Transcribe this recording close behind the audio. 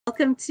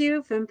Welcome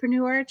to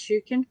Fempreneur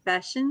True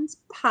Confessions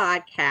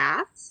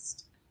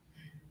podcast.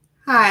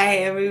 Hi,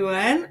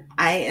 everyone.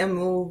 I am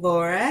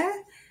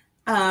Laura,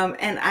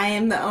 and I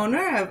am the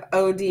owner of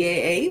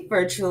ODAA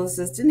Virtual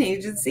Assistant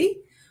Agency.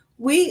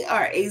 We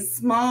are a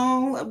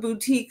small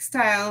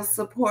boutique-style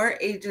support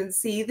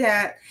agency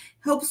that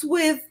helps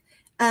with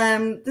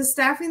the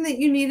staffing that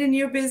you need in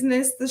your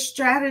business, the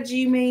strategy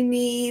you may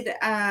need,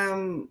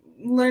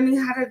 learning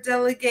how to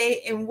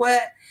delegate and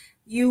what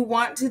you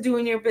want to do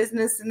in your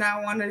business and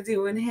not want to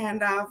do in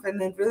handoff, and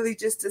then really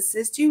just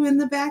assist you in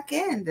the back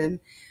end.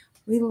 And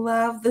we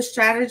love the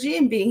strategy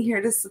and being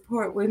here to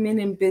support women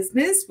in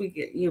business. We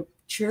get you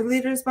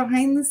cheerleaders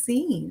behind the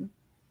scene.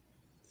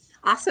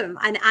 Awesome.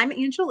 And I'm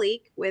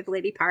Angelique with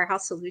Lady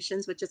Powerhouse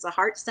Solutions, which is a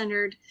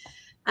heart-centered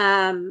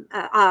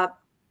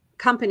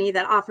company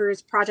that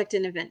offers project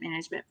and event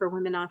management for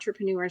women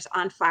entrepreneurs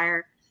on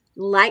fire,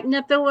 lighten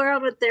up the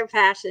world with their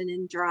passion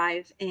and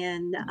drive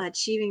and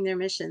achieving their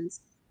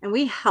missions. And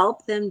we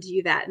help them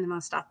do that in the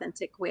most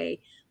authentic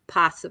way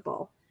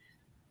possible.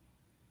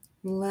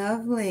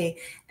 Lovely.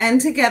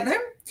 And together,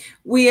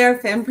 we are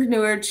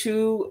Fempreneur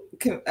True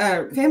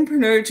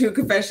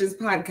Confessions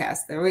podcast.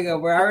 There we go.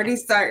 We're already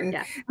starting.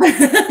 Yeah.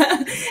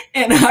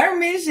 And our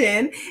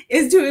mission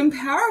is to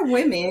empower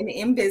women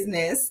in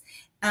business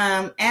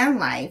and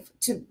life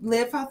to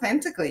live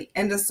authentically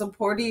and to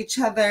support each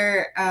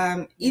other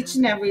each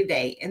and every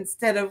day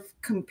instead of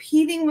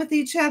competing with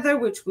each other,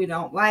 which we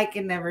don't like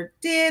and never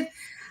did.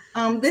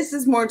 This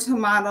is more to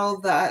model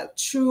the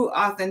true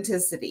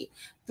authenticity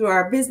through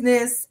our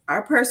business,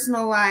 our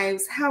personal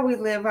lives, how we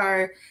live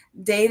our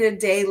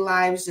day-to-day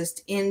lives,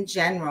 just in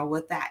general,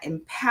 with that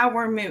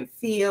empowerment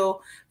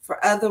feel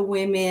for other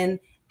women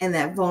and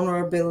that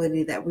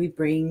vulnerability that we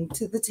bring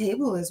to the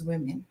table as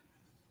women.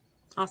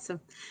 Awesome.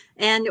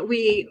 And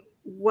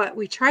what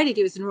we try to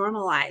do is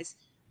normalize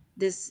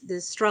this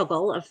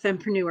struggle of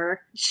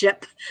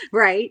fempreneurship,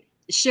 right?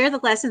 Share the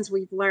lessons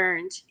we've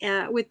learned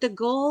with the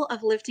goal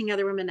of lifting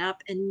other women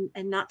up and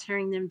not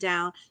tearing them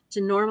down,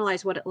 to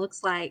normalize what it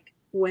looks like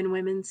when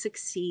women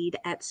succeed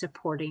at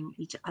supporting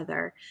each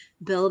other,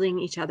 building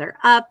each other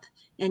up,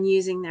 and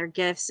using their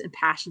gifts and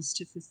passions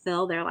to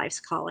fulfill their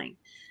life's calling.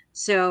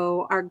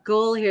 So our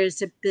goal here is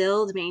to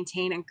build,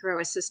 maintain, and grow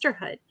a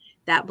sisterhood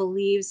that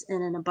believes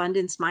in an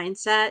abundance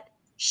mindset,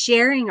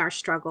 sharing our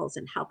struggles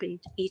and helping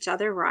each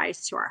other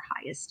rise to our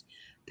highest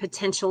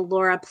potential.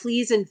 Laura,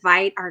 please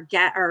invite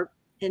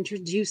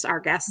introduce our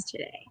guest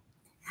today.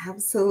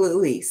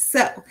 Absolutely.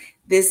 So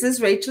this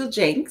is Rachel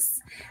Jenks,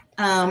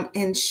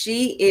 and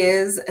she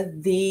is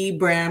the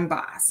brand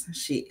boss.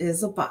 She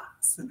is a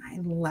boss, and I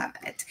love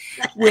it.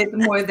 With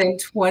more than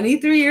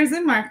 23 years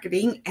in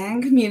marketing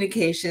and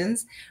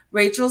communications,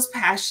 Rachel's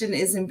passion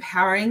is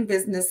empowering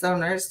business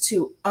owners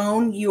to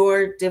own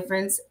your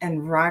difference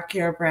and rock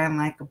your brand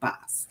like a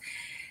boss.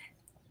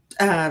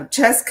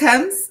 Trust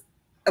comes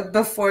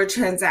before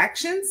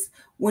transactions.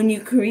 When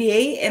you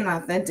create an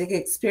authentic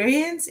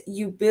experience,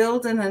 you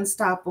build an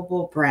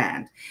unstoppable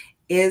brand,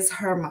 is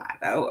her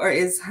motto, or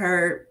is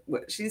her,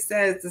 what she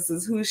says, this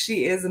is who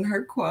she is in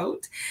her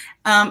quote.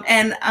 Her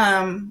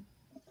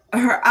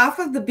off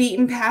of the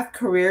beaten path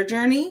career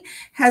journey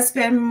has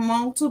spanned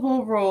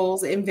multiple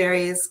roles in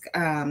various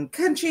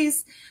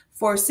countries,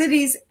 4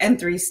 cities, and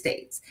 3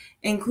 states,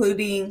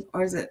 including,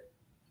 or is it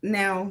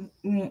now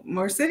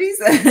more cities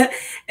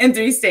and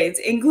 3 states,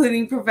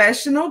 including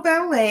professional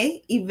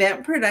ballet,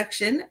 event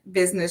production,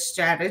 business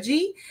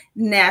strategy,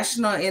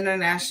 national,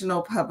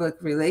 international public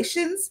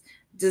relations,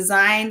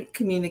 design,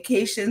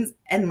 communications,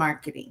 and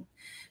marketing.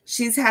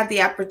 She's had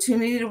the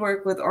opportunity to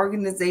work with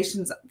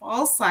organizations of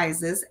all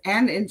sizes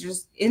and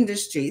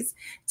industries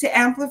to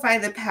amplify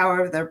the power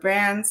of their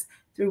brands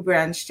through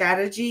brand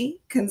strategy,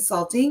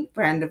 consulting,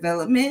 brand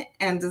development,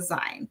 and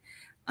design.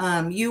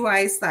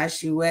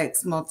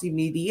 UI/UX,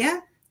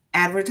 multimedia,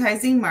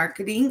 advertising,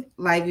 marketing,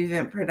 live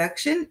event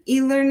production,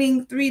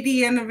 e-learning,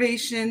 3D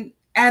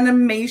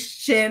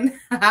animation,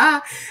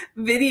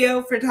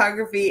 video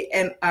photography,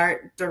 and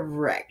art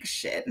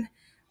direction.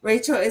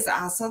 Rachel is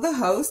also the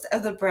host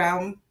of the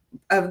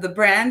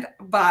Brand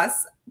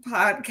Boss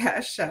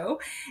podcast show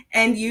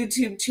and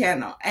YouTube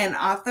channel, an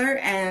author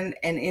and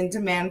an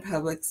in-demand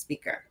public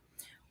speaker.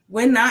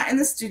 When not in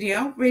the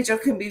studio, Rachel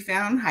can be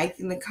found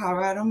hiking the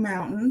Colorado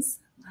mountains,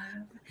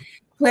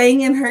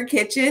 playing in her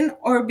kitchen,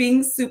 or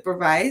being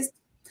supervised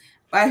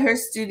by her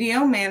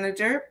studio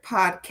manager,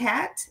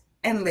 Podcat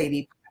and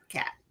Lady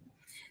Podcat.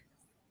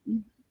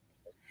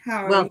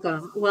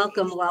 Welcome,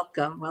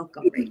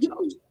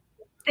 Rachel.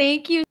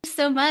 Thank you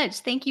so much.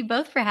 Thank you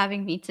both for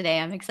having me today.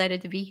 I'm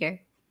excited to be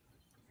here.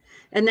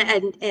 And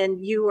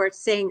you were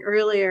saying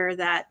earlier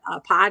that a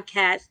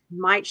podcast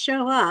might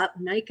show up,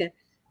 make an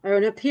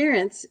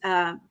appearance,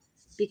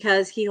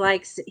 because he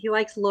likes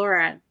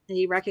Laura and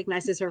he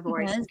recognizes her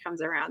voice and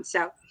comes around.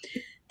 So,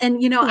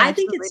 and yeah, I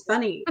think it's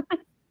funny,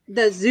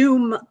 the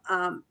Zoom,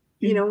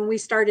 when we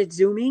started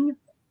Zooming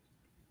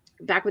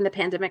back when the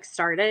pandemic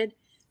started,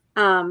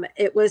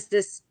 it was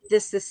this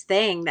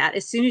thing that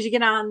as soon as you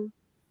get on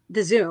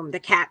the Zoom, the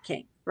cat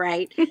came,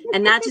 right?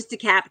 And not just the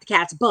cat, but the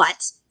cat's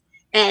butt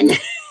and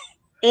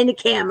in the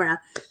camera,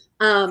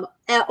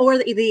 or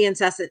the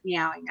incessant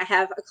meowing. I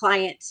have a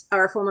client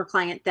or a former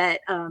client that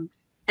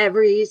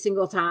every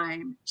single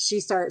time she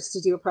starts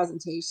to do a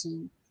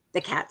presentation,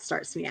 the cat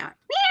starts meowing,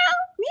 meow,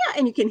 meow,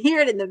 and you can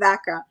hear it in the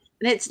background.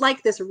 And it's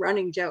like this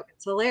running joke.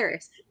 It's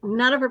hilarious.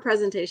 None of her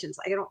presentations,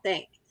 I don't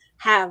think,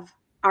 have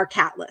are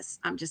catless.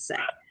 I'm just saying.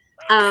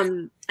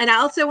 And I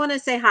also want to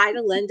say hi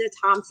to Linda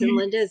Thompson.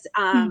 Linda's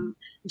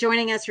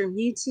joining us from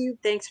YouTube.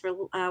 Thanks for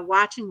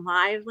watching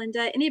live,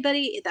 Linda.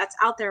 Anybody that's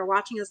out there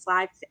watching us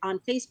live on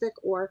Facebook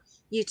or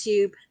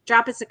YouTube,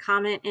 drop us a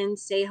comment and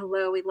say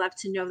hello. We'd love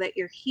to know that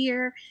you're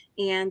here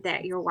and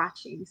that you're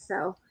watching.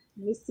 So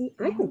let me see.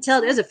 I can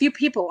tell there's a few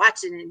people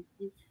watching,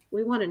 and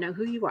we want to know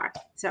who you are.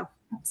 So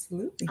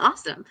absolutely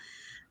awesome.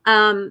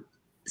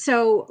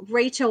 So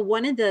Rachel,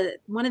 one of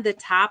the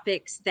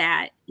topics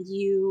that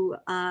you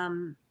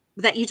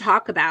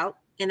talk about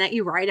and that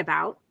you write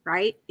about,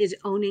 right, is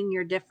owning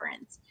your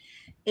difference.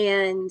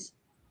 And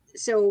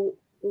so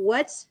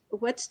what's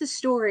the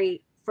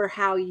story for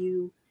how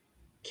you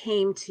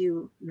came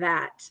to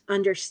that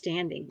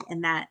understanding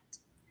and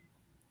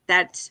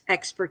that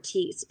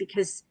expertise?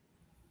 Because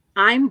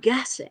I'm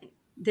guessing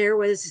there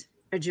was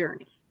a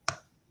journey.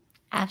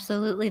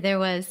 Absolutely, there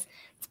was.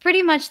 It's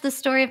pretty much the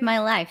story of my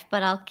life,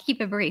 but I'll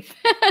keep it brief.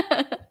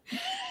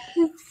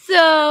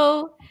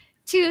 So,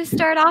 to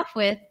start off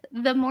with,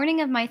 the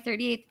morning of my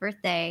 38th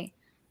birthday,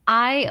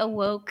 I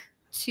awoke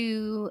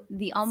to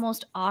the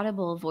almost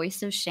audible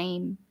voice of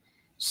shame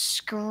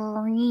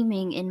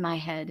screaming in my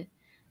head.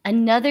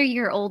 Another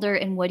year older,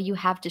 and what do you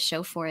have to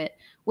show for it?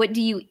 What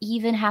do you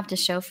even have to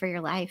show for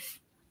your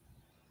life?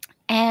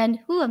 And,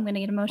 I'm going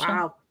to get emotional.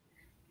 Wow.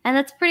 And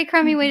that's a pretty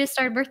crummy way to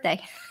start a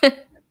birthday.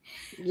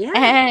 Yeah.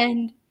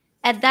 And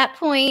at that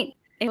point,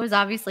 it was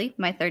obviously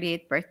my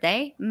 38th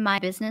birthday. My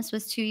business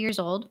was 2 years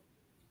old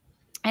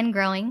and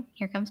growing.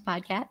 Here comes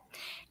Podcat.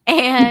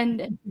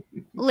 And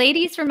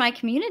ladies from my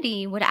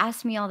community would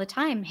ask me all the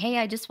time, hey,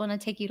 I just want to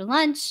take you to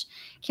lunch.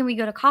 Can we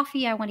go to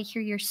coffee? I want to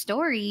hear your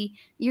story.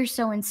 You're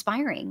so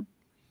inspiring.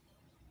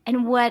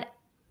 And what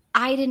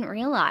I didn't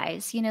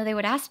realize, they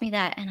would ask me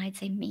that and I'd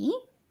say, me?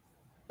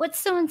 What's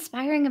so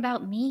inspiring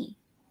about me?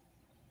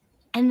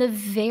 And the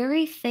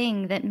very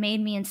thing that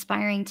made me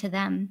inspiring to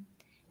them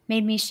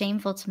made me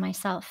shameful to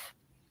myself.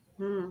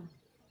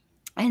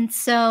 And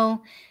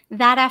so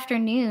that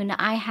afternoon,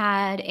 I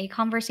had a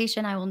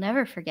conversation I will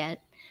never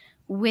forget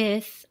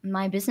with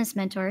my business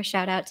mentor.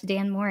 Shout out to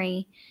Dan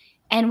Morey.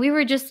 And we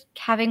were just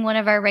having one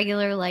of our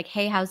regular, like,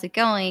 hey, how's it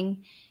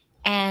going?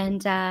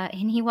 And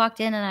he walked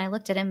in and I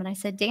looked at him and I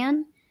said,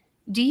 Dan,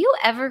 do you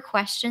ever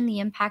question the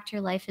impact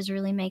your life is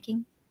really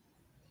making?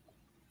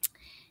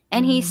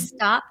 And he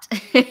stopped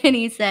and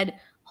he said,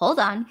 hold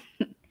on.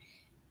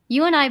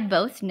 You and I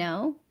both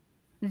know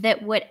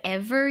that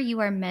whatever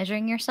you are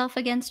measuring yourself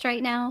against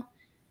right now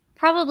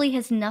probably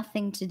has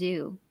nothing to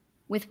do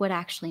with what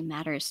actually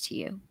matters to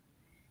you.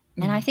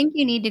 And I think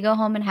you need to go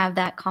home and have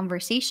that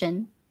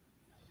conversation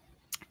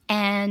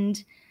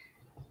and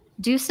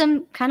do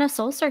some kind of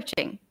soul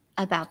searching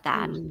about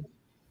that.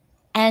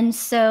 And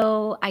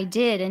so I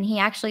did. And he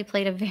actually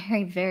played a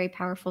very, very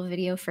powerful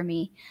video for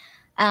me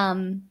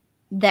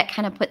that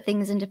kind of put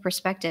things into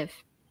perspective.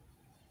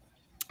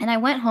 And I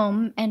went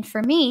home, and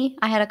for me,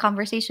 I had a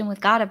conversation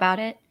with God about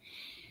it.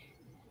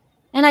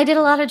 And I did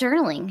a lot of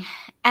journaling.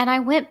 And I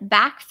went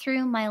back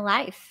through my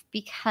life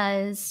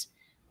because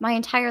my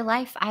entire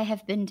life I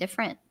have been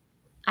different.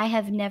 I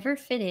have never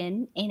fit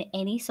in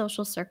any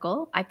social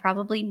circle. I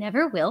probably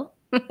never will.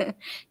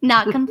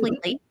 Not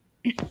completely.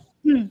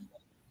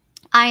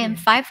 I am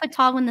 5 foot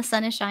tall when the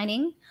sun is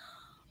shining.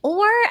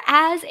 Or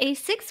as a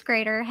 6th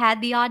grader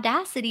had the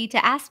audacity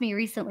to ask me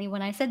recently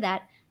when I said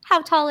that,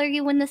 how tall are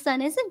you when the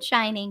sun isn't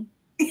shining?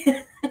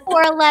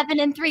 Or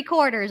 11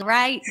 3/4,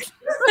 right?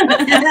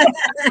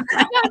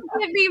 Don't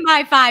give me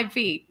my 5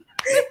 feet.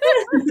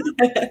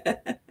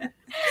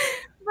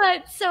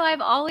 But so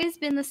I've always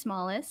been the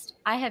smallest.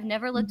 I have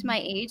never looked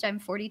my age. I'm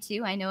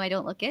 42. I know I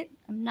don't look it.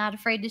 I'm not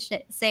afraid to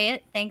say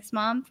it. Thanks,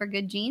 Mom, for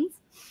good genes.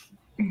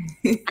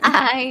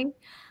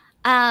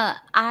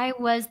 I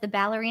was the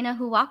ballerina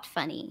who walked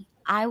funny.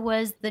 I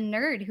was the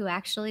nerd who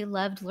actually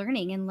loved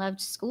learning and loved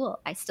school.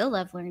 I still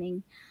love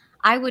learning.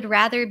 I would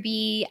rather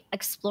be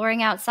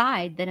exploring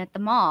outside than at the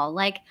mall.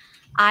 Like,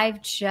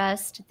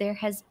 there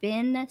has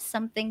been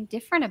something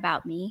different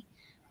about me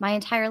my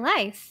entire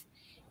life.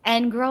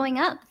 And growing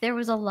up, there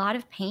was a lot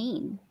of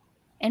pain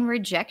and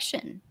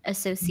rejection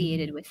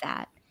associated with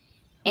that.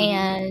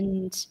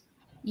 And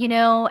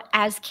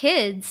as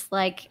kids,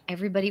 like,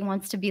 everybody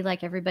wants to be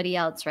like everybody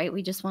else, right?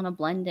 We just want to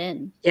blend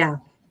in. Yeah.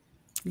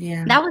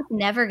 That was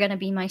never going to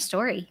be my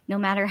story, no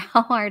matter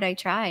how hard I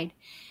tried.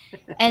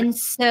 And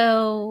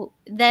so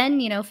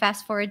then,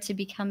 fast forward to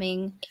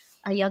becoming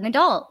a young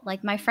adult.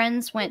 Like, my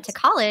friends went to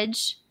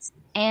college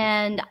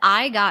and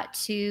I got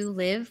to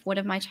live one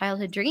of my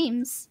childhood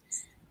dreams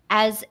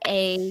as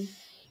a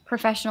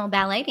professional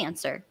ballet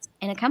dancer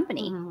in a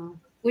company,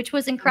 which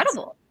was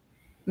incredible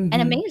and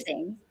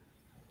amazing.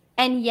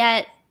 And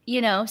yet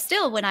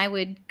still when I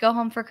would go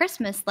home for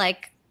Christmas,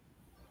 like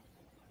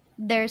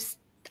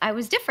I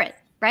was different,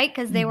 right?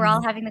 Because they were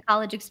all having the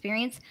college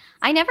experience.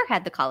 I never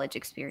had the college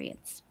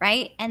experience,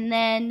 right? And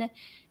then,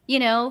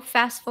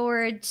 fast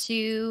forward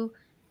to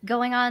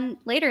going on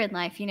later in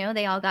life,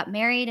 they all got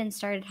married and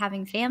started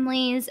having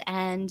families,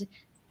 and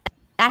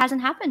that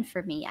hasn't happened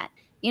for me yet,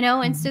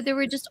 and so there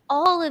were just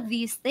all of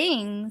these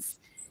things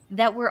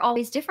that were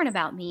always different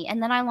about me.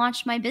 And then I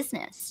launched my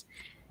business,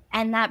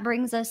 and that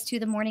brings us to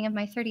the morning of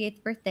my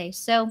 38th birthday.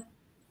 So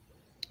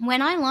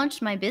when I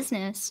launched my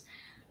business,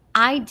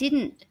 I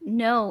didn't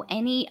know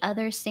any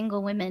other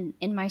single women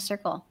in my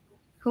circle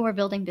who were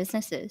building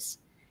businesses.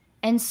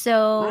 And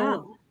so,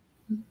 Wow.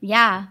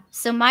 yeah,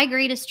 so my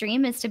greatest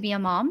dream is to be a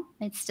mom.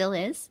 It still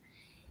is.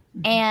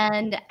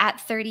 And at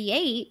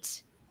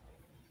 38,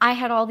 I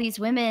had all these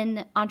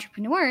women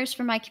entrepreneurs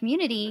from my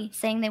community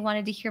saying they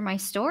wanted to hear my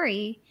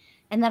story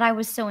and that I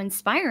was so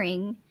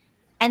inspiring.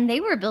 And they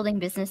were building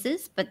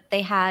businesses, but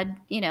they had,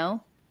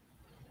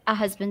 a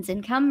husband's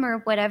income or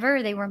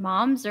whatever. They were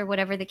moms or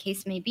whatever the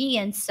case may be.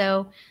 And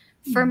so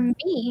for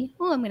me,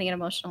 oh, I'm going to get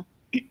emotional.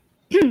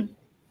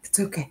 It's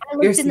okay. I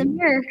looked in the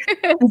mirror.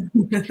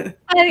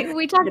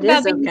 We talked It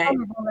about is being okay.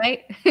 vulnerable,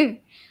 right?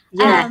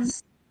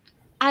 Yes.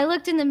 I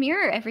looked in the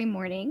mirror every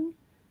morning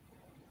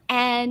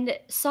and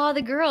saw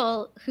the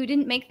girl who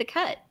didn't make the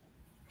cut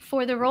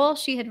for the role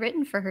she had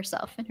written for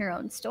herself in her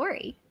own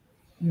story.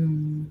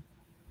 Mm.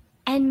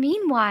 And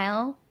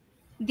meanwhile,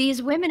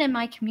 these women in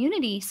my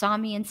community saw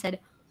me and said,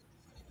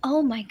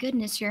 "Oh my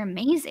goodness, you're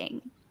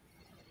amazing."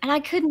 And I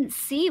couldn't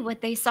see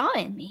what they saw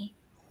in me.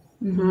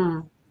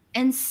 Mhm.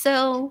 And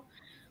so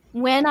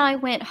when I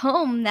went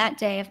home that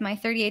day of my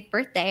 38th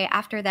birthday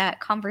after that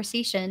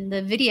conversation,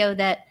 the video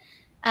that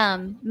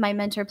my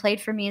mentor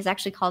played for me is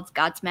actually called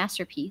God's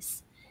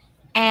Masterpiece.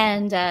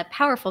 And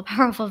powerful,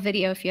 powerful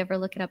video if you ever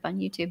look it up on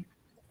YouTube.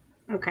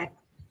 Okay.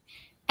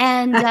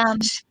 And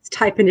She's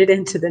typing it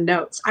into the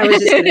notes. I was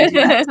just going to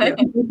do that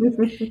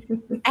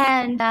too.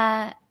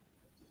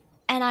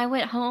 and I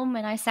went home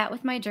and I sat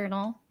with my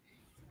journal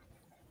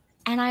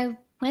and I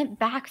went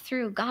back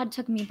through, God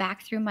took me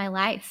back through my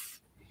life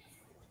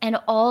and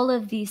all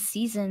of these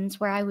seasons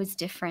where I was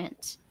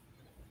different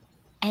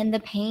and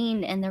the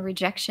pain and the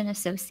rejection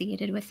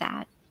associated with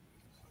that.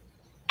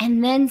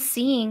 And then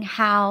seeing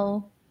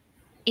how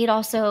it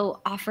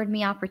also offered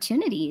me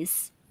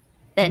opportunities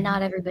that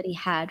not everybody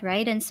had,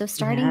 right? And so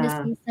starting to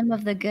Yeah. see some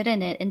of the good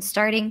in it and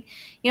starting,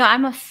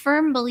 I'm a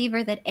firm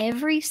believer that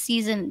every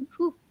season,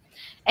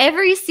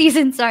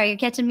 sorry, you're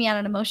catching me on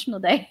an emotional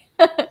day.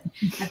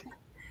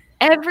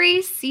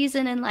 Every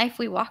season in life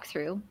we walk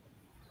through,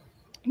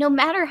 no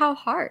matter how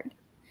hard,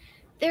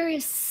 there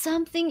is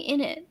something in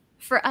it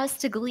for us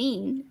to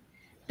glean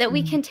that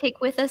we can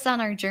take with us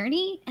on our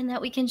journey and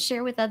that we can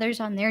share with others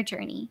on their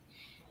journey.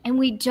 And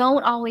we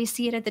don't always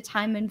see it at the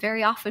time, and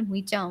very often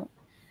we don't.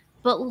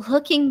 But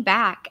looking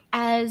back,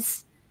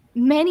 as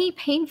many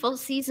painful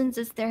seasons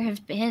as there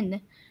have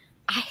been,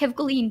 I have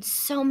gleaned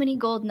so many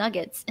gold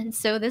nuggets. And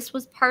so this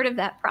was part of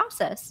that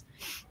process.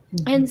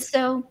 And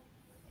so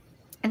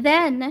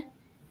then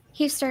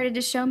he started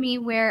to show me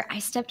where I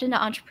stepped into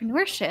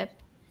entrepreneurship.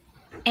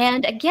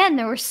 And again,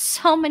 there were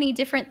so many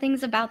different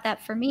things about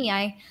that for me.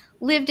 I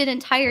lived an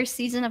entire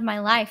season of my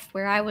life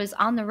where I was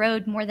on the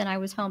road more than I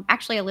was home.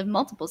 Actually, I lived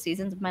multiple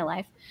seasons of my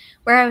life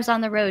where I was on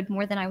the road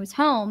more than I was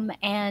home.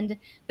 And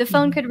the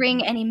phone could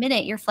ring any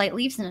minute. Your flight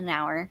leaves in an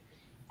hour.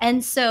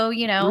 And so,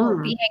 be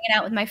hanging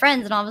out with my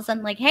friends and all of a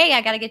sudden like, hey,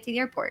 I got to get to the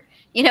airport,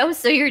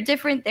 so you're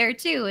different there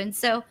too. And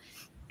so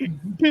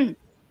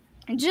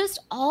just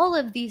all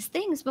of these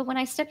things. But when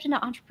I stepped into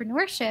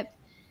entrepreneurship,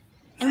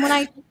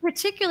 and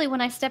particularly when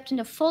I stepped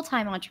into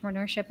full-time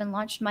entrepreneurship and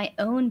launched my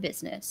own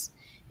business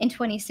in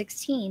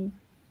 2016,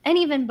 and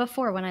even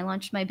before when I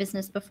launched my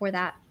business before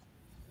that,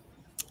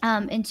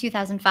 in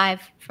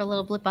 2005 for a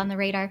little blip on the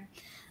radar,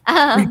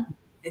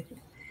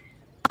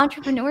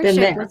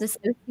 entrepreneurship was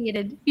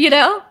associated,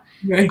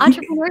 Right.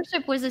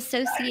 entrepreneurship was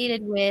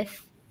associated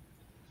with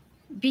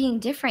being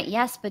different,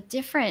 yes, but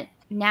different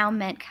now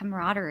meant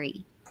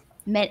camaraderie,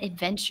 meant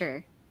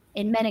adventure.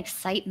 It meant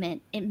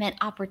excitement. It meant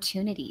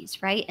opportunities,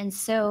 right? And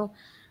so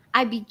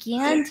I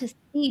began to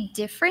see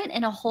different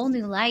in a whole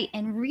new light.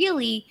 And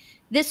really,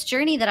 this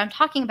journey that I'm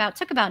talking about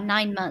took about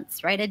 9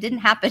 months, right? It didn't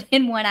happen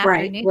in one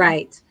afternoon.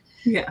 Right.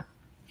 Yeah.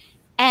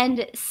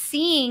 And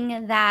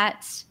seeing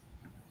that,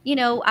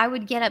 I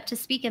would get up to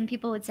speak and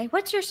people would say,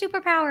 "What's your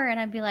superpower?" And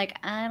I'd be like,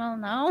 "I don't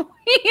know."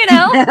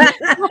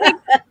 Like,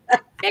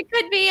 it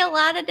could be a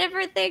lot of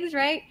different things,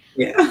 right?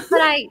 Yeah.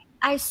 But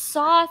I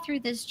saw through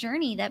this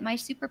journey that my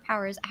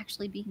superpower is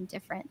actually being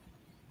different.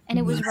 And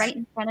it was right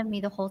in front of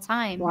me the whole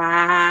time.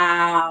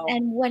 Wow.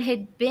 And what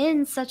had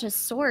been such a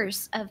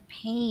source of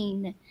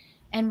pain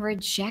and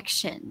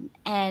rejection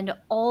and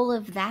all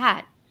of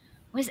that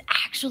was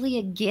actually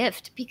a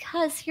gift.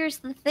 Because here's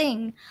the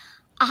thing,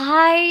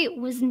 I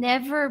was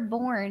never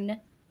born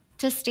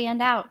to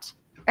stand out,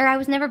 or I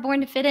was never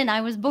born to fit in. I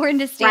was born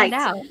to stand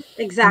out.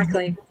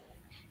 Exactly.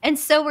 And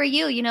so were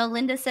you.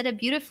 Linda said it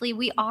beautifully.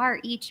 We are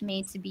each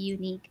made to be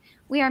unique.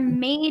 We are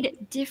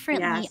made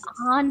differently Yes.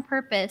 on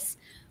purpose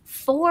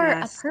for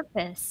a Yes.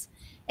 purpose.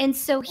 And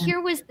so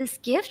here was this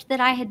gift that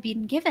I had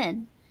been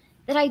given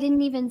that I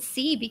didn't even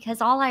see,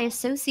 because all I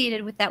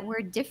associated with that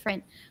word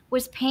different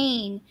was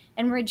pain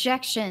and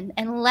rejection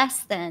and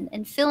less than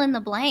and fill in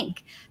the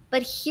blank.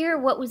 But here,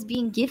 what was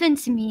being given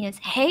to me is,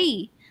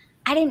 hey,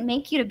 I didn't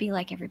make you to be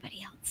like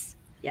everybody else.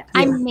 Yes.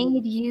 I Yeah.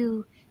 made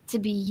you to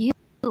be you.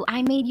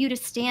 I made you to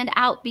stand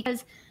out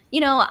because,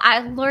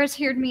 Laura's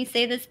heard me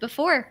say this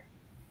before.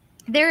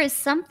 There is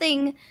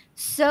something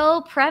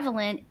so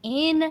prevalent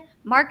in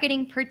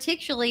marketing,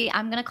 particularly,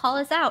 I'm going to call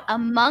this out,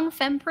 among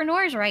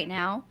fempreneurs right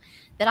now,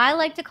 that I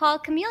like to call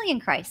chameleon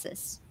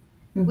crisis,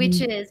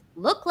 which is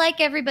look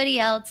like everybody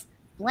else,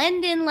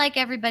 blend in like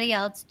everybody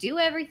else, do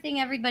everything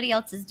everybody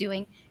else is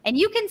doing. And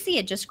you can see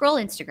it, just scroll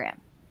Instagram,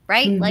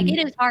 right? Like,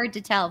 it is hard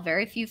to tell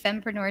very few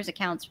fempreneurs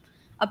accounts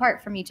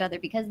apart from each other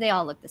because they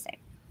all look the same.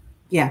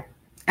 Yeah,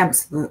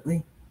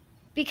 absolutely.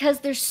 Because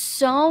there's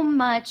so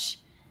much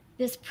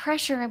this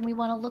pressure and we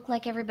want to look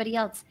like everybody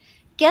else.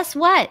 Guess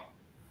what?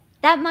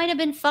 That might have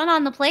been fun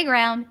on the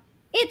playground.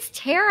 It's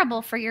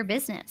terrible for your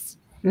business.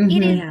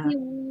 It is Yeah. the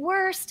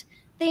worst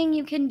thing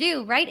you can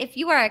do, right? If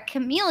you are a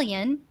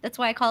chameleon, that's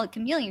why I call it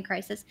chameleon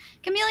crisis.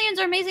 Chameleons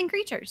are amazing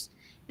creatures.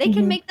 They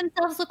can make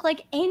themselves look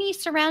like any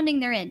surrounding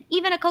they're in,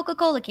 even a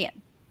Coca-Cola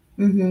can.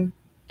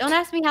 Don't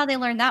ask me how they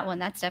learned that one.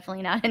 That's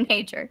definitely not in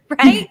nature,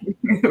 right?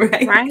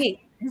 Right. Right.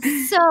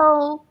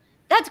 So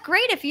that's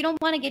great if you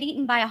don't want to get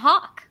eaten by a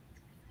hawk.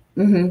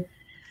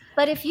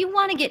 But if you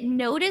want to get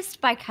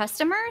noticed by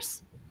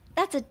customers,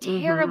 that's a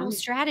terrible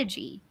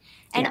strategy.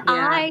 And Yeah.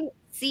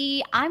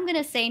 I'm going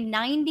to say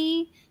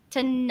 90 to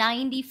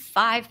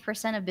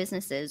 95% of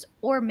businesses,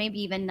 or maybe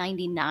even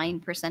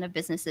 99% of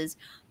businesses,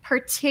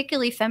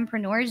 particularly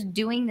fempreneurs,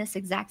 doing this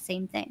exact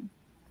same thing.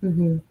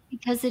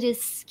 Because it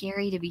is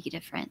scary to be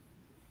different.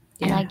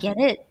 And I get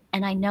it,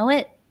 and I know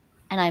it,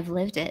 and I've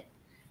lived it.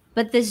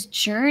 But this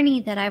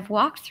journey that I've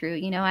walked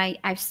through,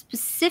 I've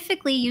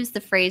specifically used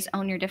the phrase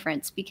own your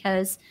difference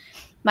because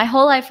my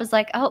whole life was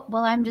like, oh,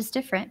 well, I'm just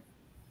different.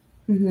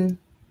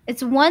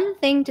 It's one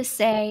thing to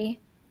say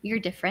you're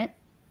different.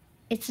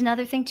 It's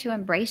another thing to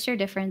embrace your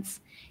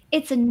difference.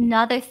 It's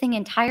another thing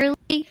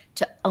entirely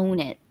to own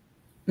it.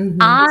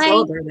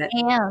 I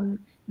am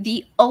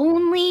the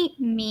only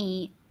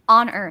me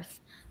on earth.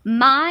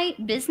 My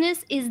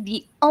business is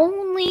the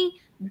only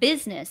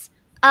business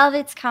of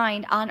its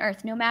kind on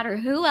earth, no matter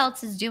who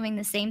else is doing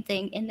the same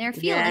thing in their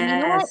field. And you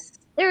know what? Yes.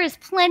 There is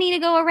plenty to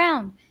go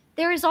around.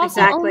 There is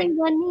also only Exactly.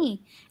 one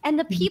me. And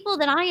the people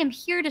that I am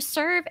here to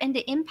serve and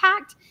to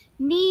impact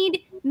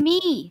need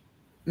me.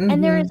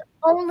 And there is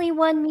only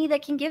one me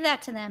that can give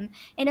that to them.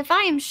 And if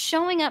I am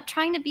showing up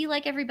trying to be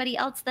like everybody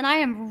else, then I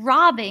am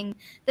robbing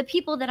the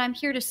people that I'm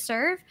here to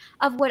serve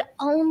of what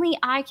only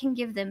I can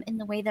give them in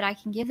the way that I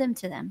can give them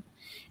to them.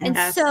 And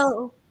Yes.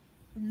 so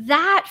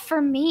that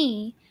for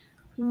me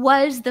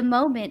was the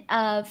moment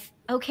of,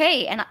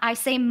 okay, and I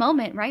say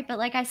moment, right? But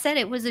like I said,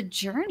 it was a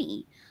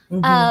journey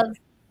of,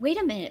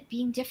 wait a minute,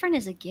 being different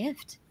is a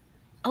gift.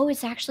 Oh,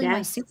 it's actually my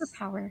Yes.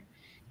 superpower.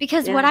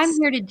 Because what I'm Yes.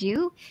 here to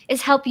do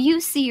is help you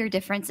see your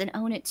difference and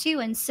own it too.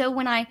 And so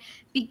when I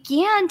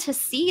began to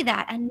see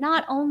that and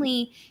not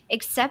only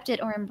accept it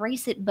or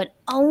embrace it, but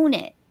own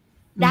it,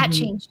 that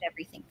changed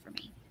everything for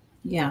me.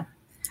 Yeah.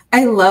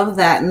 I love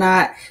that.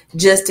 Not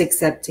just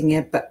accepting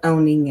it, but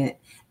owning it.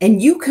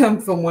 And you come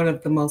from one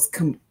of the most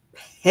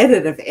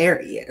competitive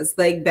areas.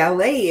 Like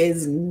ballet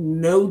is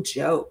no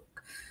joke.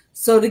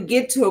 So to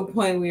get to a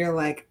point where you're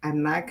like,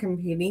 I'm not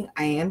competing.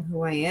 I am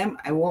who I am.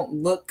 I won't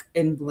look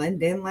and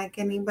blend in like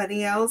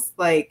anybody else.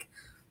 Like,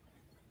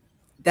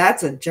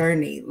 that's a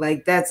journey.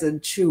 Like, that's a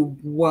true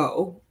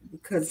whoa.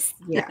 Because,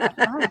 yeah.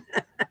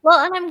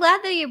 Well, and I'm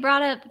glad that you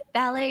brought up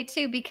ballet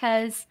too,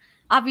 because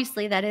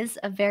obviously that is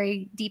a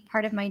very deep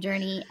part of my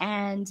journey.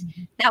 And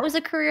that was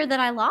a career that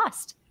I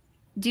lost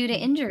due to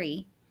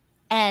injury.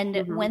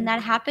 And when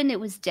that happened, it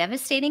was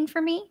devastating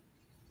for me.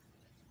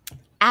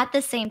 At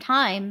the same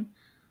time,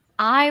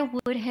 I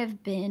would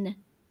have been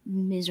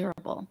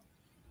miserable.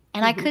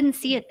 And I couldn't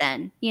see it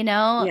then,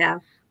 Yeah.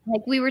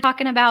 like we were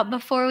talking about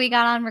before we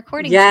got on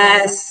recording today.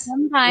 Yes.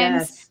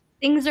 Sometimes Yes.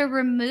 things are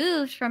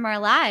removed from our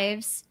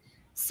lives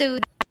so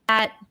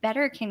that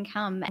better can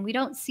come. And we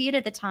don't see it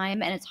at the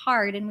time, and it's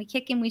hard, and we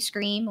kick and we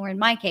scream, or in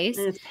my case,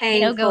 And it's go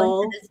into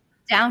painful. this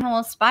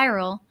downhill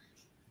spiral.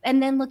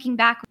 And then looking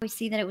back, we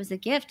see that it was a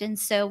gift. And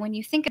so when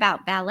you think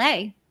about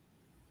ballet,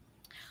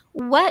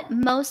 what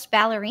most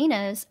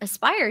ballerinas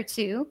aspire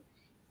to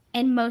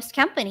and most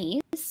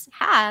companies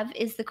have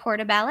is the corps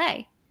de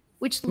ballet,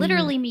 which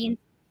literally means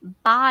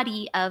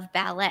body of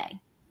ballet.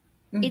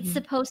 It's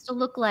supposed to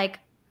look like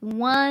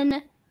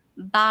one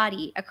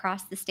body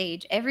across the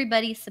stage.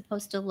 Everybody's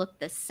supposed to look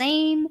the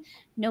same.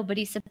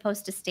 Nobody's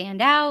supposed to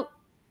stand out.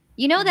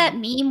 You know that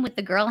meme with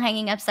the girl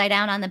hanging upside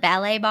down on the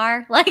ballet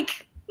bar?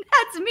 Like,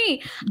 that's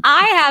me.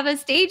 I have a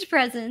stage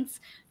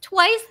presence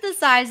twice the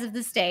size of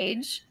the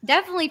stage,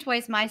 definitely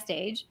twice my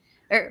stage.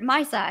 or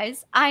my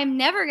size. I'm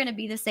never going to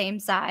be the same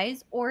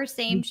size or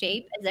same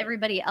shape as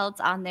everybody else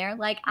on there.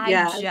 Like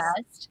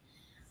Yes.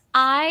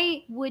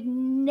 I would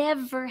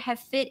never have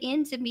fit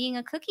into being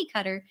a cookie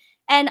cutter.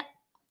 And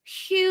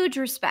huge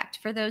respect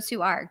for those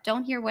who are.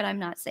 Don't hear what I'm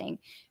not saying.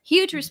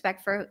 Huge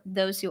respect for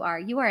those who are.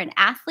 You are an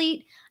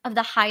athlete of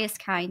the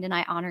highest kind, and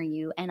I honor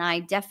you. And I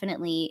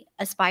definitely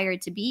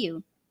aspired to be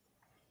you.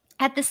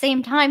 At the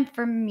same time,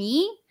 for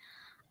me,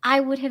 I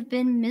would have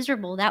been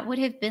miserable. That would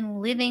have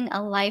been living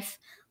a life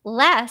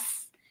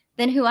less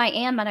than who I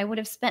am. And I would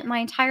have spent my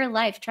entire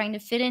life trying to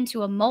fit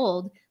into a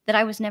mold that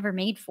I was never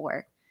made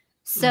for.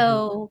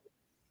 So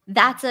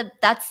that's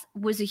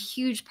was a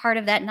huge part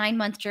of that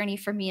 9-month journey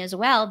for me as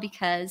well,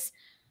 because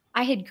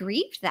I had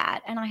grieved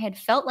that and I had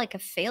felt like a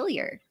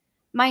failure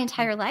my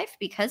entire life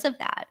because of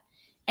that.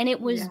 And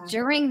it was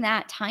during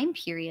that time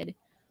period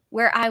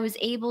where I was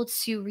able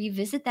to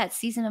revisit that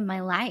season of my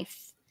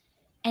life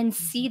and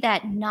see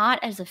that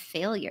not as a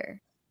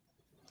failure,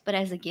 but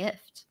as a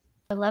gift.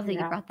 I love that you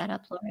brought that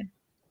up, Laura.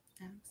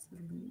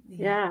 Absolutely.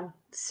 Yeah.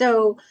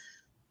 So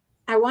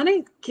I want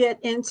to get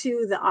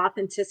into the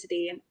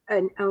authenticity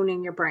and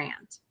owning your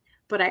brand,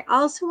 but I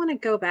also want to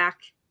go back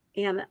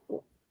and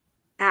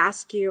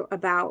ask you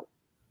about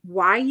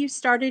why you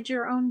started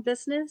your own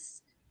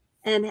business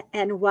and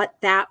what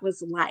that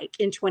was like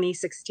in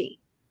 2016.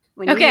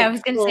 When I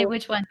was going to say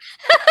which one.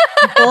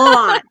 Full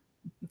on.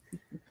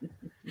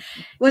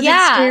 Was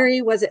it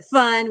scary? Was it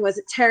fun? Was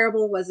it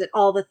terrible? Was it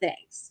all the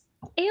things?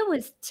 It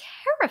was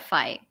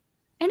terrifying.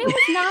 And it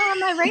was not on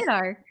my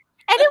radar.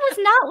 And it was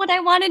not what I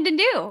wanted to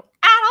do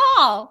at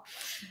all.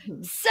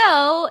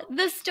 So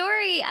the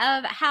story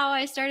of how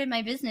I started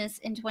my business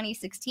in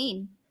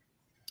 2016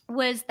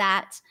 was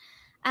that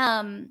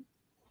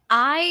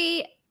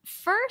I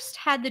first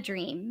had the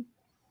dream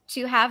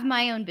to have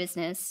my own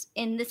business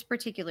in this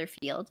particular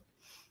field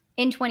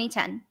in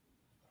 2010.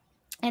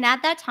 And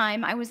at that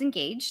time, I was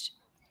engaged.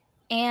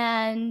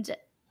 And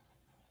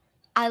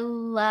I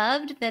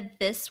loved that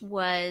this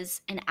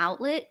was an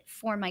outlet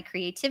for my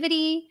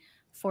creativity,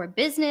 for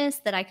business,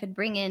 that I could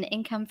bring in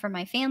income for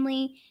my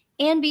family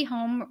and be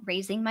home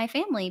raising my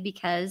family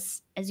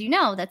because, as you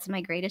know, that's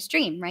my greatest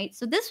dream, right?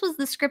 So this was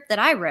the script that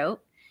I wrote,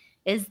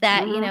 is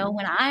that, you know,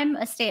 when I'm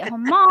a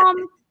stay-at-home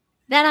mom,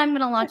 then I'm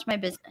going to launch my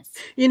business.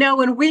 You know,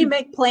 when we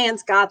make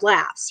plans, God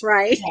laughs,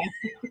 right?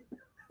 Yeah.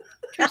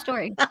 True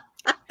story.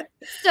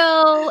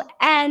 So,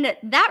 and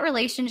that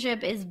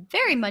relationship is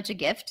very much a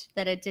gift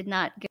that it did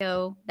not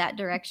go that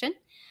direction.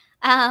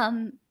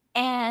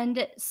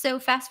 And so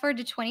fast forward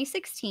to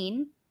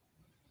 2016,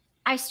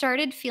 I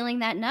started feeling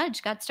that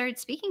nudge. God started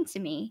speaking to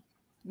me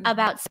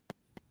about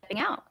stepping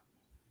out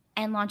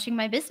and launching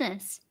my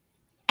business.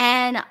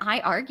 And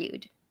I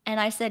argued and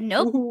I said,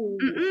 nope,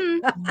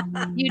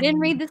 you didn't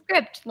read the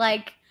script.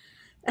 Like,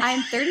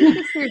 I'm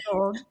 36 years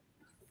old.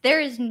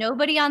 There is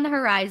nobody on the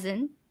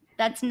horizon.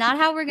 That's not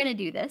how we're going to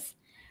do this.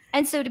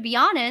 And so, to be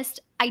honest,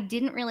 I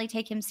didn't really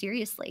take him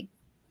seriously.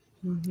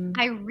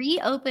 I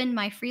reopened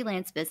my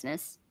freelance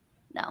business.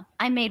 No,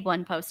 I made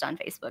one post on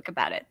Facebook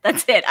about it.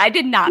 That's it. I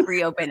did not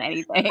reopen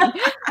anything.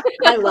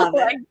 I love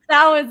it.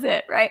 That was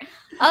it, right? Okay,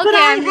 but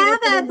I have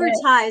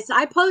advertised.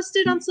 I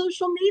posted on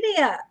social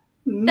media.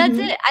 That's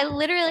it.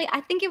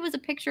 I think it was a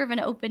picture of an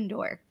open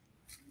door.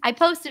 I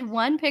posted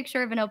one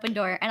picture of an open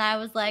door and I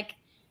was like,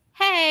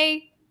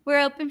 hey,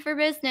 we're open for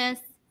business.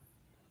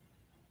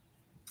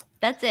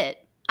 That's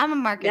it. I'm a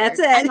marketer. That's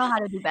it. I know how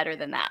to do better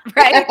than that,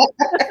 right?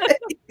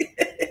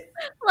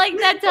 Like,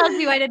 that tells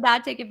you I did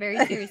not take it very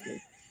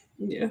seriously.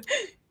 Yeah.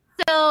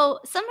 So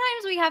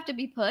sometimes we have to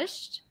be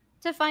pushed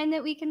to find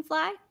that we can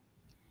fly.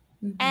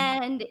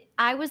 And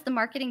I was the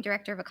marketing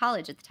director of a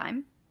college at the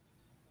time.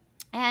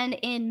 And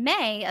in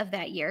May of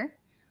that year,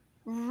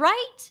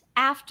 right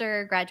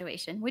after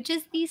graduation, which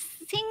is the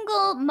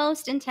single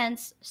most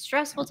intense,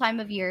 stressful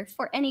time of year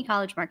for any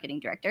college marketing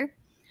director,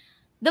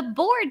 the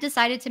board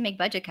decided to make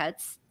budget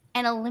cuts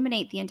and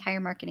eliminate the entire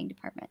marketing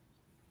department.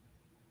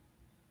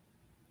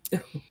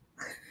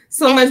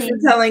 So much for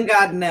telling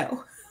God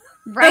no.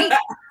 Right?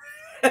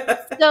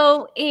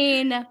 So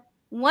in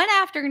one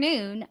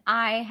afternoon,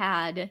 I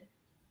had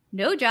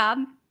no job,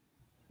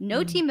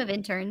 no team of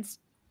interns,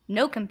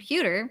 no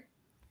computer,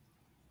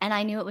 and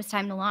I knew it was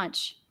time to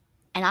launch.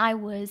 And I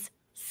was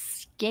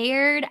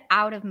scared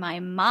out of my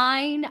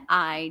mind.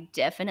 I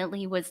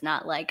definitely was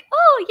not like,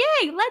 oh,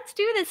 yay, let's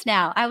do this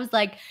now. I was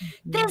like,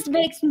 this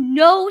makes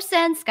no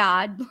sense,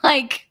 God.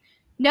 Like,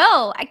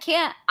 no, I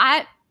can't.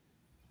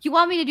 You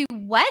want me to do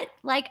what?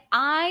 Like,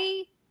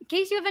 in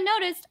case you haven't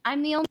noticed,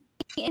 I'm the only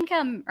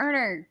income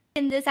earner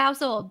in this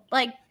household.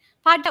 Like,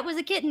 Podcat was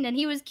a kitten and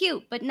he was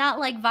cute, but not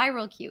like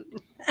viral cute.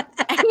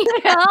 You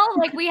know,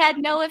 like, we had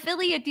no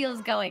affiliate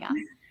deals going on.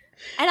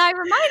 And I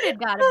reminded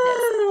God of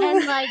this.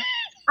 And like,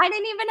 I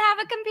didn't even have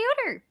a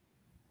computer.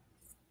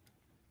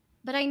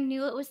 But I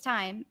knew it was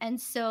time. And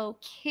so,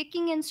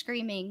 kicking and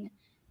screaming,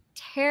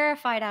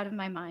 terrified out of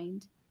my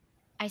mind,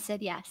 I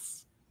said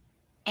yes.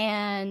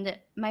 And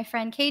my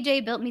friend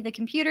KJ built me the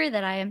computer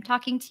that I am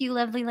talking to you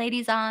lovely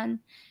ladies on.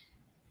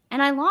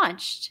 And I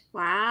launched.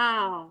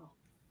 Wow.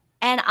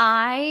 And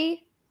I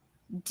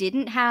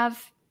didn't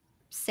have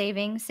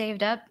savings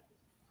saved up.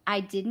 I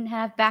didn't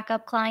have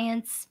backup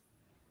clients.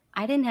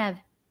 I didn't have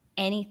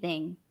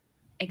anything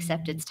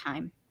except its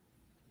time.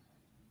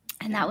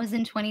 And that was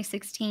in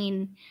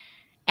 2016.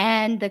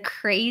 And the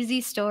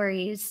crazy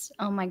stories,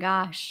 oh my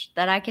gosh,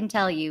 that I can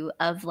tell you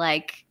of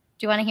like,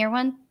 do you want to hear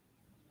one?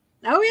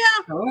 Oh,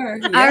 yeah. Sure.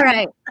 All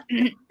right.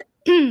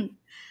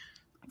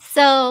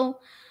 So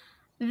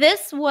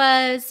this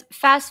was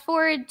fast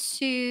forward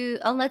to,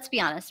 let's be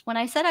honest. When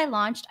I said I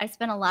launched, I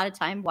spent a lot of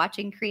time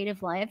watching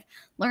Creative Live,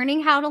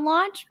 learning how to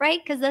launch,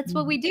 right? Because that's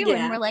what we do. Yeah,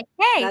 and we're like,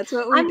 hey, that's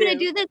what we I'm going to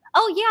do. do this.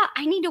 Oh, yeah,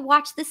 I need to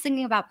watch this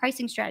thing about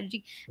pricing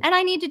strategy. And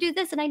I need to do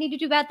this and I need to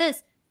do about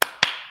this.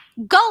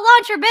 Go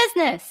launch your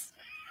business.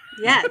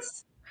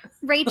 Yes.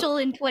 Rachel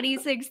in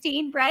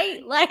 2016,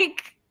 right?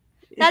 Like,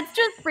 that's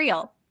just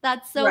real.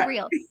 That's so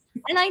real.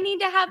 And I need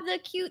to have the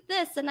cute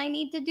this, and I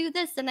need to do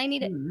this, and I need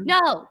to.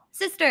 No,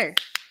 sister,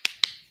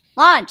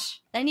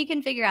 launch. Then you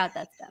can figure out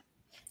that stuff.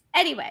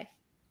 Anyway,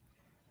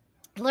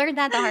 learned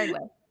that the hard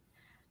way.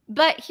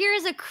 But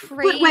here's a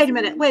crazy. Wait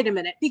a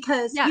minute.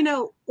 Because, you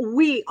know,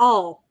 we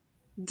all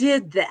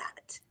did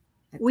that.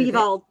 We've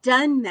all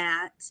done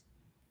that.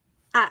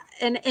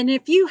 And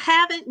if you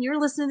haven't, and you're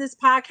listening to this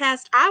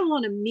podcast, I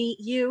want to meet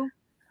you.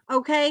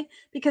 Okay.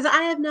 Because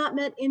I have not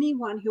met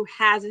anyone who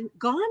hasn't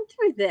gone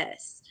through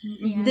this,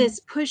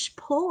 this push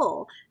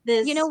pull,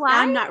 this, you know why?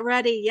 I'm not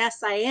ready.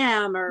 Yes, I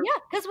am. Or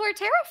because we're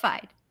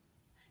terrified.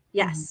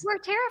 Yes. We're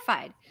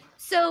terrified.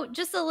 So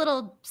just a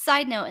little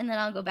side note, and then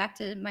I'll go back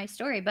to my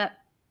story, but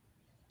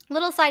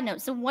little side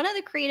note. So one of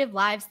the creative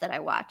lives that I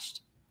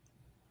watched,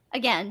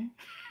 again,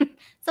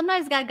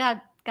 sometimes God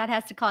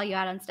has to call you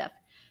out on stuff.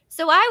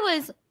 So I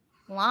was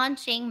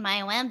launching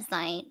my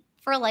website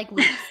for like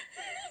weeks.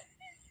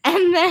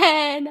 And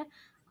then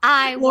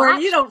Laura,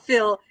 you don't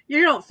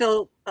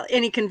feel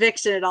any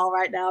conviction at all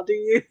right now, do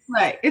you?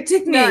 Right. It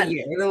took me a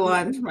year to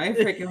launch my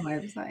freaking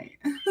website.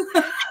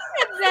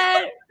 And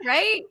then,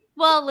 right?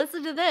 Well,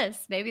 listen to this.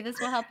 Maybe this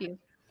will help you.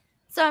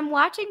 So I'm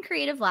watching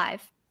Creative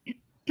Live.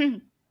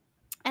 And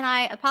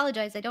I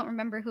apologize. I don't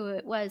remember who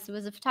it was. It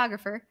was a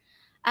photographer.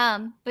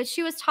 But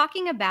she was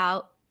talking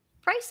about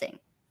pricing.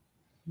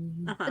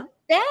 But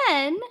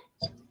then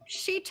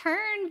she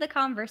turned the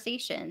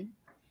conversation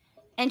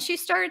and she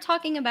started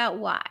talking about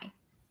why.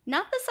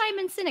 Not the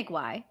Simon Sinek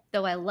why,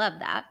 though I love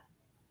that.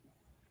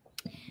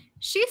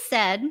 She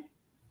said,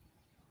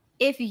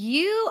 if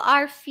you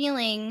are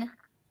feeling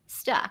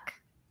stuck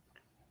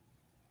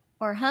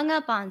or hung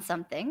up on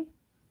something,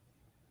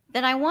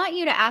 then I want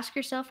you to ask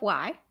yourself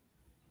why.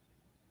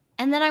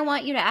 And then I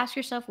want you to ask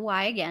yourself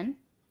why again.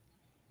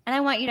 And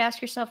I want you to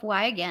ask yourself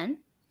why again,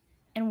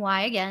 and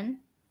why again,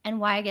 and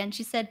why again.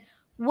 She said,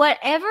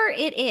 whatever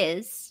it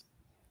is,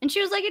 and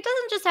she was like, it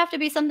doesn't just have to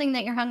be something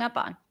that you're hung up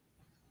on.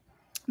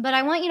 But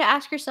I want you to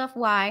ask yourself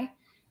why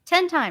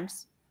 10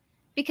 times.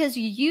 Because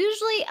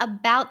usually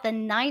about the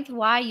 9th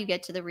why you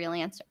get to the real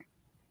answer.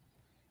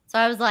 So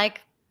I was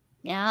like,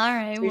 yeah, all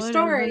right, True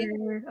story.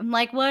 I'm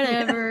like,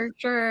 whatever,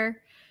 sure.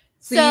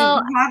 So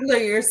you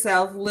toddler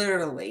yourself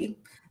literally.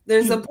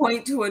 There's a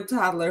point to a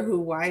toddler who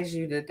whys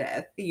you to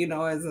death, you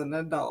know, as an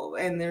adult.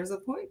 And there's a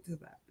point to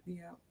that.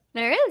 Yeah.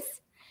 There is.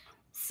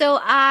 So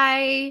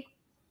I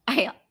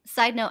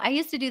side note, I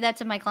used to do that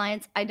to my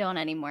clients. I don't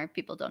anymore.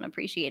 People don't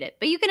appreciate it.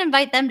 But you can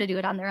invite them to do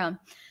it on their own.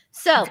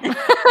 So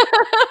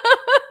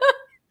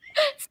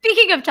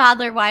speaking of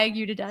toddler whying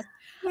you to death.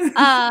 And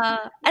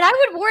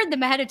I would warn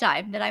them ahead of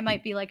time that I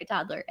might be like a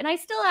toddler. And I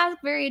still ask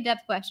very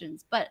in-depth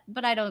questions, but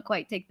I don't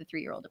quite take the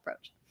 3-year-old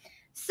approach.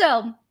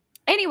 So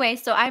anyway,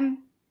 so I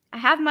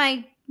have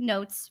my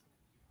notes.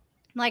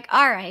 I'm like,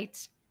 all right,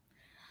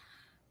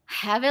 I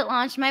haven't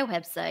launched my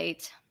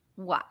website.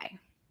 Why?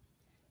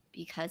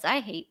 Because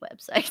I hate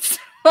websites.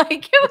 Like,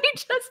 can we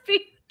just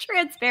be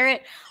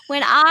transparent?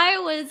 When I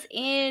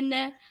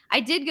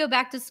did go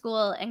back to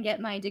school and get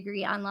my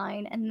degree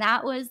online. And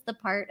that was the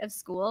part of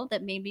school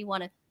that made me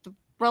want to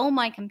throw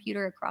my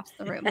computer across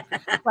the room.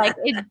 Like,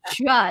 it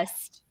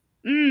just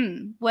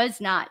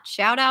was not.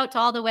 Shout out to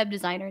all the web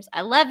designers.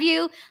 I love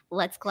you.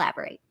 Let's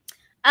collaborate.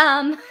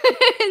 And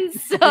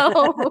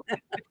so,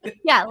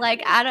 yeah,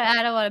 like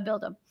I don't want to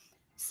build them.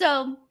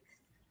 So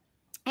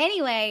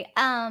anyway,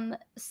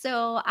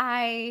 so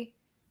I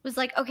was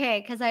like,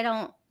 okay, because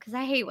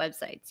I hate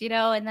websites, you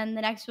know. And then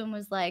the next one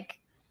was like,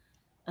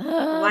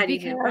 why do you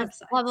hate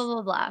websites? Blah blah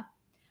blah blah.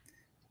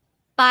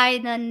 By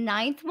the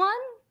 9th one,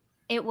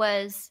 it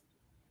was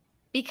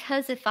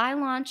because if I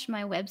launch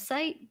my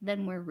website,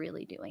 then we're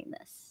really doing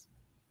this.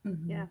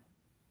 Mm-hmm. Yeah.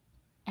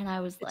 And I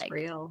was it's like,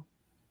 real.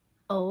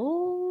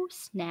 Oh,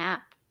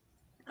 snap.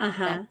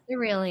 That's the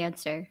real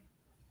answer.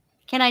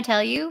 Can I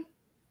tell you?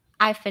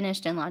 I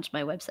finished and launched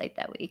my website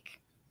that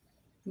week.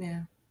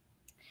 Yeah.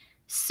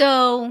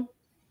 So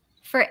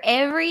for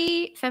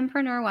every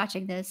fempreneur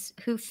watching this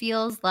who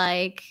feels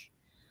like,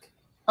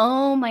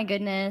 oh my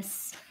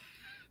goodness,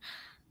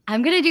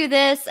 I'm going to do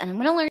this and I'm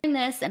going to learn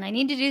this and I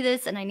need to do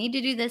this and I need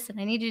to do this and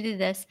I need to do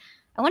this,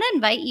 I want to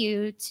invite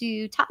you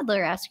to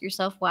toddler ask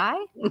yourself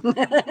why.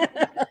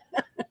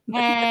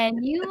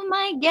 and you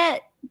might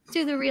get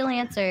to the real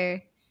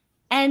answer.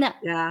 And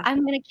Yeah.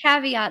 I'm going to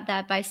caveat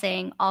that by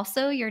saying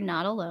also, you're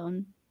not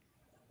alone.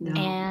 No,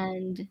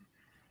 And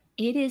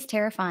it is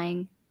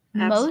terrifying.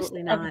 Most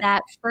absolutely of not.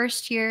 that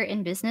first year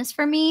in business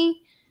for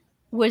me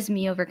was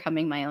me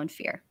overcoming my own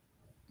fear.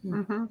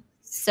 Hmm.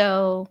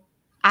 So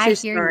I True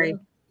hear story.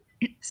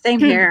 you. Same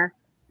here.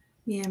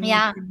 Yeah, me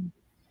Yeah. too.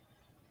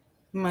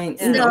 Mine,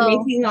 Yeah. So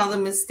making all the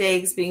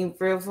mistakes, being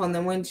fearful, and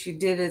then once you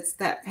did, it's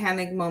that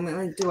panic moment.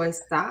 Like, do I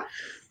stop?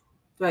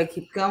 Do I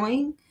keep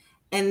going?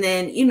 And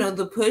then,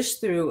 the push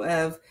through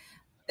of,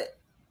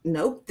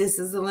 nope, this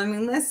is a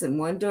learning lesson.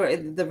 One door,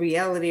 the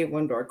reality of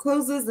one door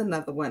closes,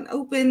 another one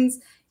opens.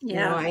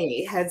 Yeah.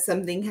 I had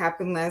something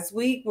happen last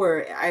week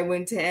where I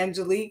went to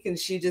Angelique and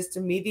she just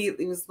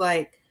immediately was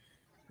like,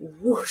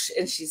 whoosh,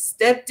 and she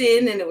stepped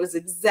in, and it was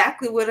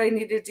exactly what I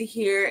needed to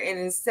hear. And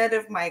instead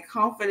of my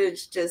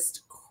confidence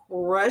just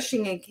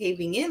crushing and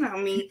caving in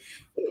on me,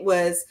 it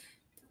was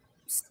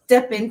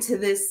step into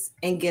this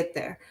and get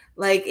there.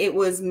 Like, it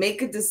was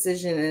make a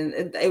decision,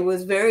 and it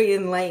was very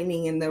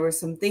enlightening. And there were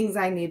some things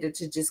I needed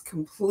to just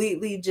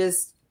completely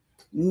just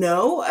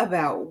know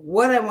about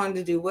what I wanted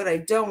to do, what I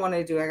don't want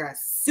to do. I got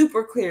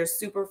super clear,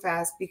 super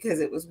fast, because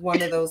it was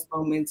one of those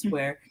moments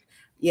where,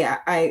 yeah,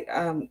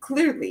 I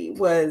clearly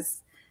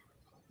was,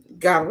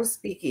 God was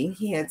speaking.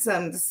 He had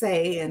something to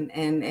say,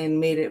 and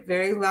made it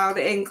very loud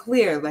and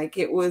clear, like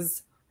it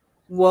was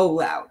whoa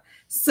loud.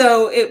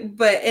 So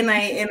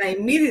I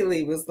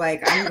immediately was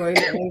like, I'm going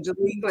to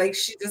Angelique. Like,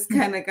 she just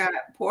kind of got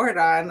poured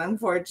on,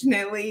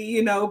 unfortunately,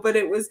 but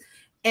it was,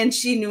 and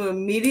she knew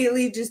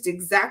immediately just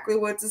exactly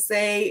what to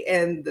say.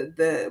 And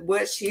the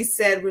what she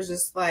said was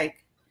just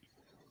like,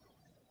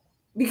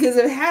 because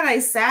if had I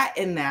sat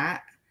in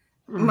that,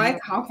 my Hmm.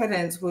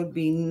 confidence would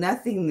be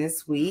nothing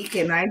this week,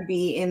 and I'd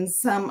be in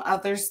some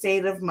other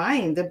state of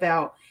mind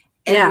about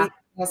Yeah. everything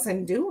else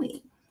I'm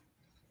doing.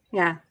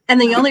 Yeah. And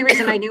the only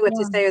reason I knew what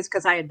to yeah. say is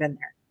because I had been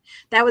there.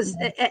 That was,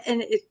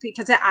 and it's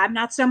because I'm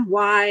not some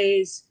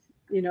wise,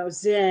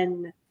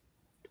 Zen.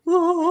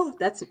 Oh,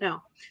 that's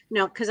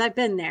no, because I've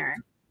been there.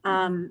 Mhm.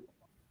 Um,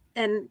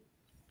 and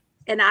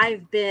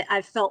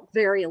I've felt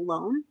very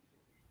alone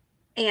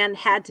and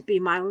had to be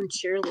my own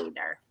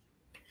cheerleader.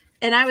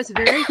 And I was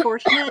very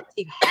fortunate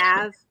to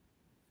have,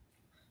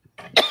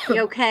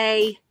 you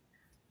okay?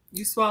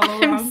 You swallow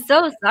I'm wrong?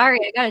 so sorry.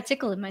 I got a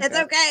tickle in my It's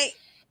throat. okay.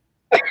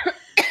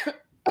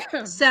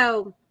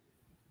 So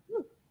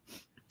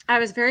I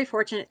was very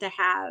fortunate to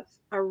have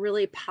a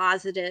really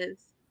positive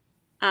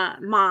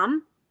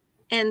mom.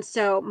 And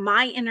so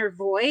my inner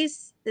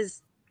voice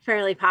is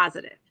fairly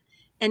positive.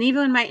 And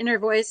even when my inner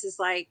voice is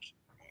like,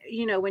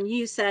 when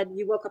you said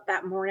you woke up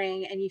that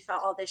morning and you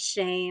felt all this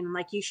shame,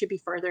 like you should be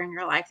further in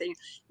your life than you,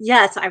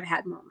 yes, I've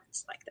had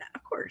moments like that,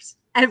 of course.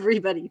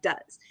 Everybody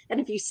does. And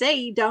if you say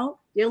you don't,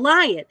 you're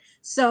lying.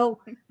 So,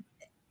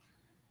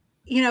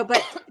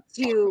 but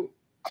to,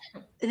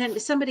 and then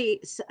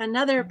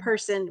another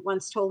person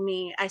once told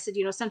me, I said,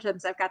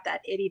 sometimes I've got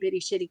that itty bitty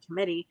shitty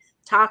committee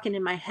talking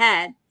in my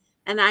head.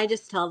 And I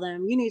just tell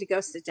them, you need to go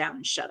sit down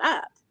and shut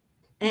up.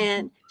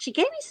 And she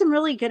gave me some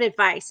really good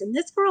advice. And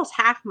this girl's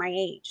half my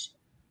age.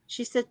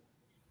 She said,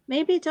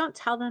 maybe don't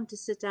tell them to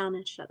sit down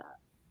and shut up.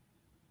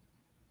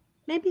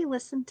 Maybe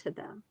listen to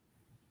them,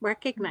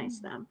 recognize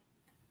them,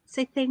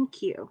 say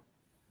thank you.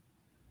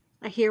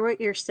 I hear what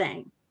you're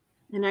saying,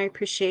 and I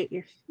appreciate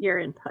your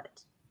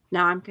input.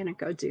 Now I'm going to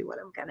go do what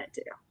I'm going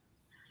to do.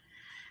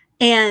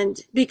 And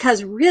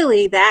because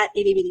really, that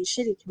itty bitty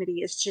shitty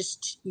committee is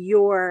just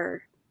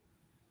your,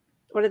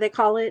 what do they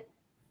call it?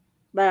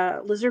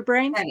 The lizard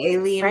brain, That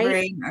alien right?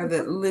 brain or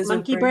the lizard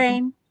Monkey brain.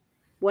 brain,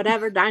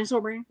 whatever, dinosaur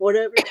brain,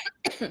 whatever,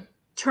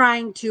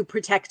 trying to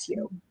protect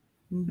you.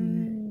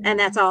 Mhm. And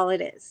that's all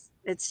it is.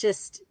 It's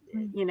just,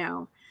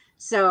 Mm.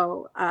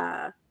 so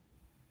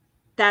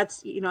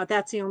that's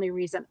the only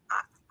reason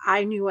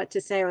I knew what to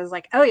say. I was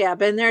like, oh yeah,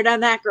 been there, done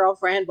that,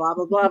 girlfriend, blah,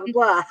 blah, blah, blah,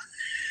 blah.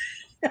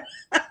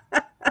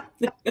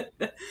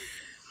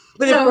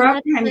 But a So broad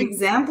That's prime like,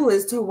 example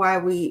as to why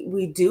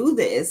we do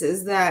this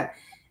is that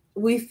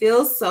we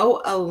feel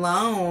so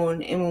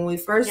alone. And when we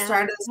first yeah,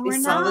 started, no, we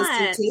we're saw the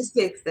not.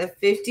 statistics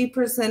that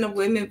 50% of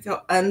women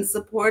feel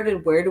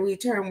unsupported. Where do we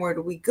turn? Where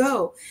do we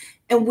go?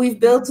 And we've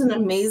built an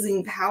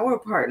amazing power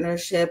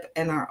partnership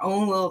and our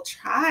own little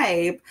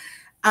tribe.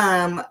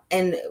 And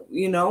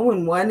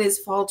when one is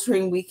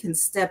faltering, we can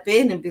step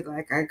in and be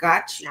like, I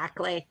got you.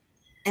 Exactly.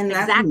 And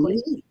that's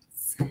Exactly. neat.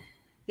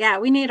 Yeah,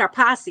 we need our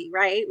posse,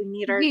 right? We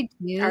need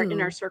we our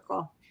inner do.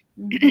 circle.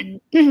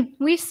 Mhm.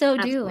 We so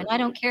do. And I Absolutely.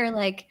 don't care,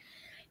 like,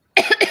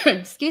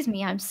 excuse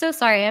me, I'm so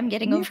sorry. I'm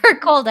getting Yeah. over a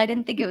cold. I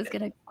didn't think it was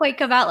going to quite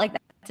come out like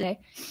that today.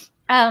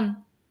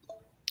 Um,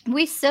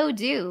 we so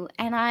do.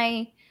 And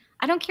I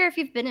don't care if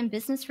you've been in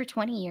business for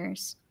 20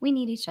 years. We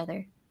need each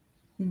other.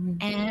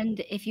 Mhm. And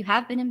if you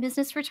have been in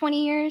business for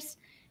 20 years,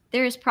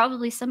 there is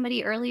probably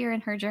somebody earlier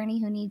in her journey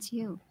who needs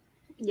you.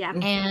 Yeah,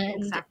 And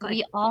exactly.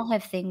 we all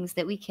have things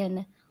that we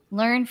can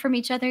learn from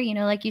each other.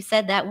 Like you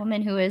said, that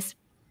woman who is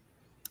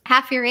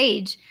half your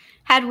age,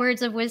 had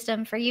words of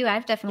wisdom for you.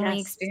 I've definitely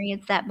Yes.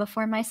 experienced that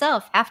before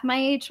myself. Half my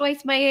age,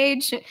 twice my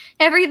age,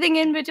 everything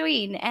in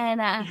between. And,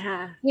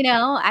 Yeah.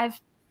 I've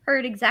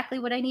heard exactly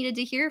what I needed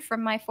to hear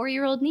from my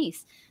 4-year-old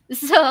niece.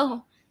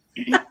 So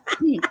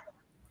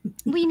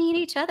we need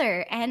each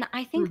other. And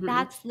I think Hmm.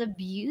 that's the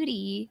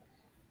beauty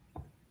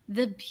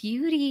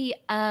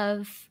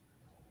of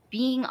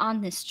being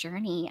on this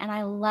journey. And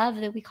I love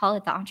that we call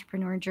it the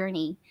entrepreneur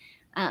journey.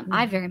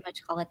 I very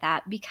much call it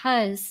that,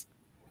 because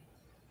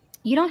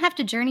you don't have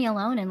to journey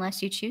alone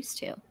unless you choose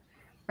to,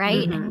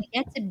 right? And Hmm. we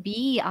get to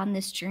be on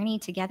this journey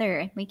together,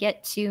 and we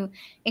get to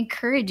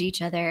encourage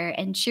each other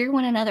and cheer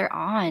one another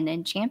on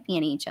and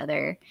champion each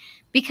other,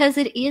 because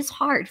it is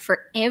hard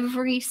for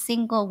every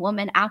single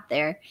woman out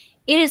there.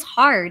 It is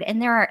hard,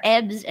 and there are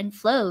ebbs and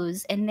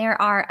flows, and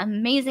there are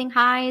amazing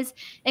highs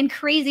and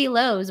crazy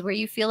lows where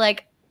you feel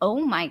like, oh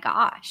my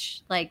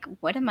gosh, like,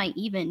 what am I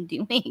even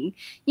doing?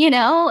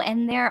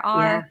 And there Yeah.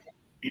 are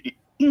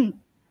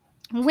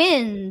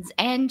wins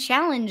and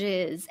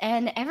challenges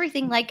and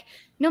everything. Like,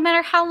 no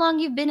matter how long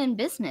you've been in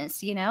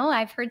business,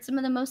 I've heard some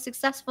of the most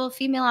successful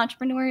female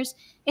entrepreneurs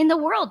in the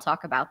world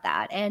talk about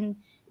that. And,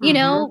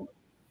 Hmm.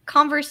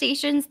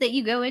 conversations that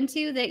you go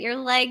into that you're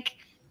like,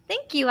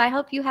 thank you, I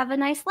hope you have a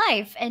nice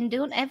life, and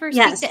don't ever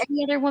speak to Yes.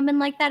 any other woman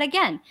like that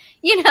again.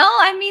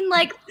 I mean,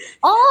 like,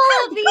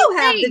 all of these Go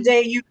have the things.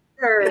 day you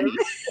deserve.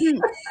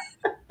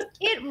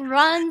 It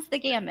runs the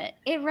gamut.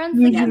 It runs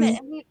the gamut, Yes.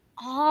 and we've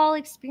all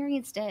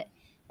experienced it.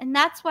 And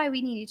that's why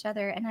we need each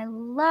other. And I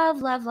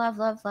love, love, love,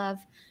 love, love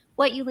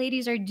what you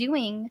ladies are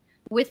doing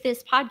with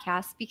this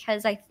podcast,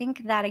 because I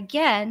think that,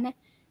 again,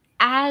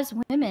 as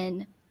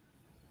women,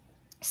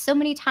 so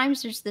many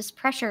times there's this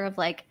pressure of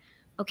like,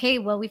 okay,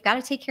 well, we've got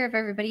to take care of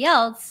everybody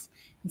else.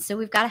 And so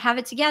we've got to have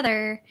it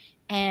together.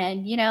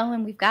 And,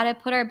 and we've got to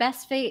put our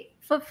best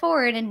foot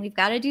forward, and we've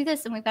got to do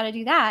this and we've got to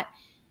do that.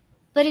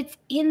 But it's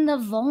in the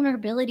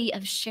vulnerability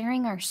of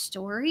sharing our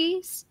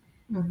stories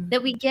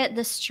that we get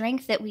the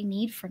strength that we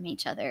need from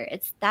each other.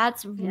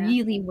 That's Yeah.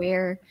 really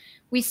where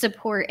we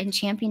support and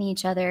champion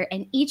each other,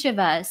 and each of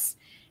us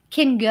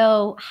can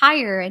go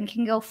higher and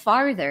can go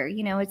farther.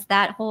 It's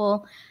that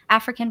whole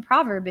African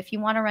proverb: if you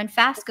want to run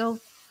fast, go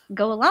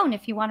alone.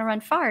 If you want to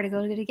run far, to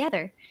go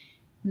together.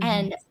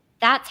 And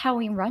that's how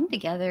we run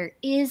together,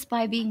 is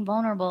by being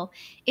vulnerable,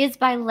 is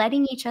by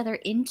letting each other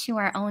into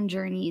our own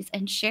journeys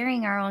and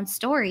sharing our own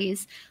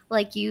stories,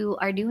 like you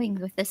are doing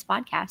with this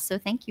podcast. So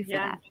thank you for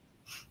Yeah. that.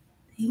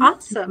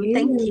 Awesome.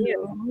 Thank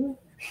you.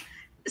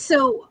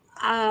 So,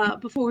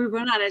 before we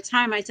run out of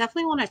time, I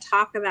definitely want to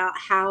talk about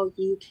how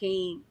you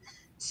came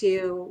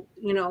to,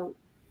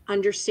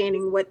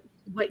 understanding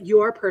what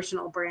your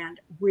personal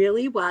brand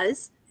really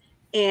was,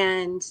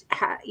 and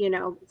how,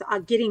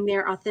 getting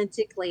there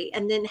authentically,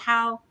 and then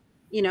how,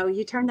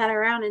 you turned that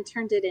around and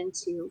turned it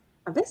into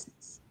a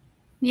business.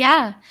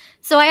 Yeah.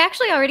 So I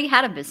actually already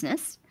had a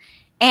business.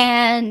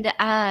 And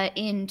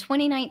in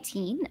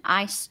 2019,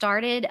 I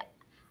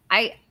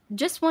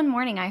just one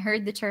morning, I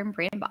heard the term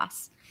brand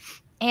boss.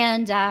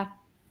 And I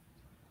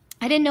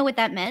didn't know what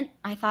that meant.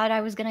 I thought I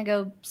was going to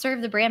go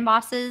serve the brand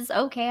bosses.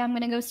 Okay, I'm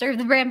going to go serve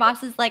the brand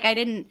bosses. Like, I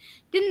didn't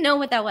know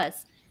what that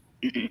was.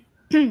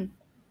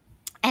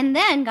 And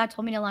then God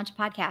told me to launch a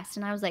podcast.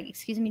 And I was like,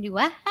 excuse me, do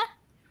what?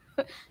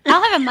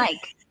 I'll have a mic.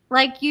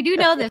 Like, you do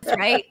know this,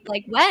 right?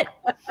 Like, what?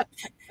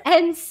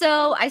 And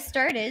so I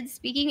started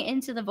speaking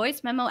into the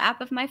voice memo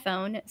app of my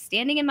phone,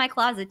 standing in my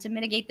closet to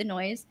mitigate the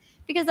noise,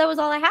 because that was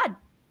all I had.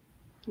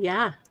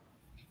 Yeah.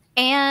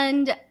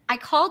 And I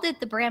called it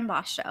the Brand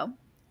Boss Show,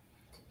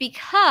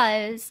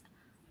 because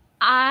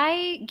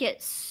I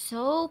get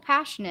so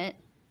passionate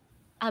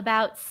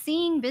about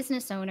seeing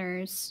business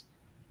owners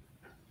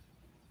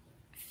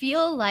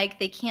feel like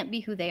they can't be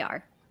who they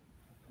are.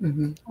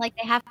 Like,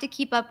 they have to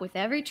keep up with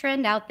every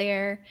trend out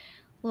there.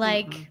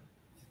 Like,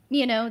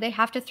 they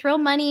have to throw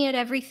money at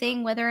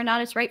everything, whether or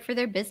not it's right for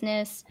their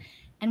business.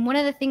 And one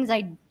of the things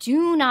I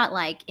do not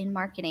like in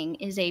marketing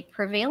is a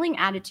prevailing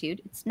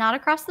attitude. It's not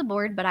across the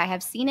board, but I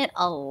have seen it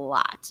a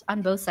lot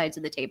on both sides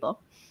of the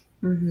table,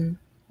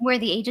 where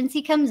the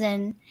agency comes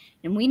in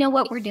and we know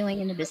what we're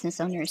doing and the business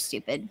owner is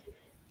stupid.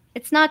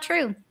 It's not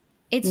true.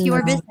 It's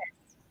your business.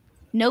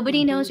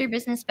 Nobody knows your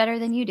business better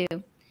than you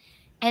do.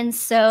 And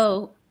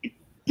so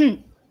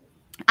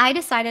I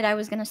decided I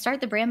was going to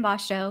start the Brand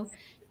Boss Show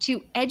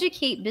to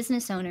educate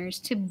business owners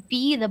to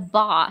be the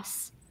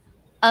boss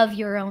of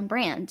your own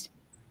brand,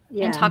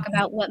 and talk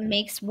about what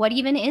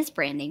even is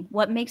branding,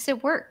 what makes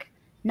it work,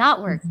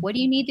 not work, what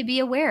do you need to be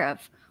aware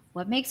of,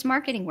 what makes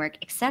marketing work,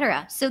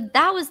 etc. So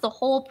that was the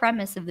whole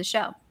premise of the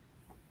show.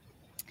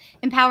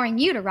 Empowering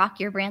you to rock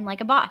your brand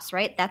like a boss,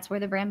 right? That's where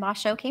the Brand Boss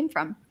Show came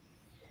from.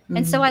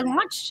 And so I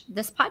launched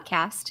this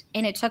podcast,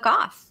 and it took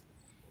off.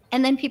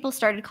 And then people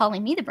started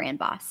calling me the brand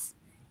boss.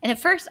 And at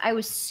first, I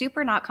was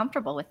super not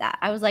comfortable with that.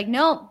 I was like,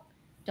 no,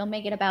 don't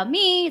make it about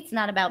me. It's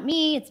not about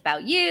me. It's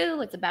about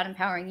you. It's about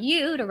empowering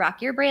you to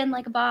rock your brand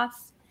like a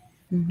boss.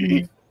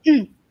 And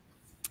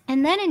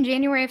then in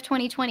January of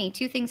 2020,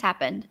 two things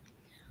happened.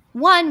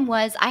 One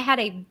was I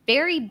had a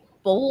very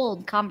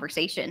bold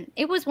conversation.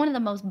 It was one of the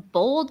most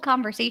bold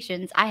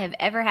conversations I have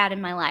ever had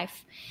in my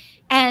life.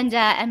 And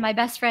my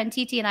best friend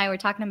Titi and I were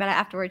talking about it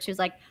afterwards. She was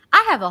like,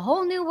 I have a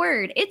whole new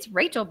word. It's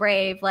Rachel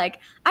Brave. Like,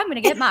 I'm going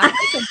to get my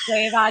Rachel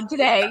Brave on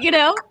today, you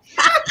know?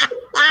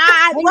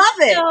 I And love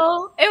it.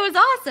 so it was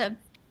awesome.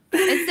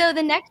 And so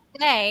the next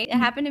day, it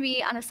happened to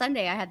be on a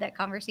Sunday, I had that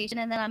conversation.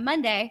 And then on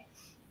Monday,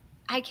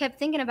 I kept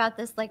thinking about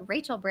this, like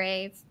Rachel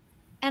Brave.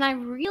 And I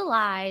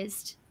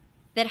realized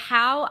that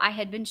how I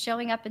had been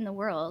showing up in the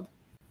world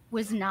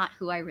was not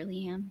who I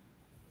really am.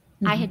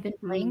 I had been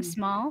playing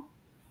small.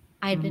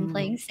 I had been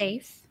playing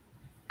safe.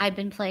 I'd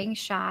been playing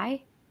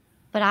shy,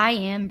 but I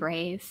am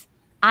brave.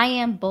 I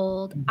am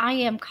bold. I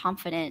am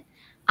confident.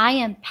 I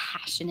am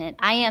passionate.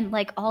 I am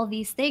like all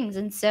these things.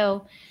 And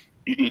so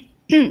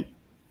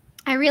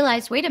I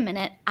realized, wait a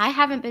minute, I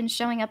haven't been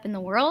showing up in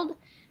the world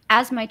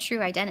as my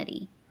true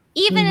identity,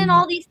 even in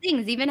all these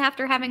things, even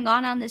after having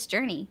gone on this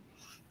journey.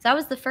 So that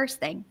was the first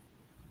thing.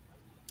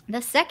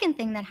 The second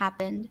thing that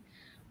happened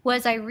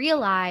was I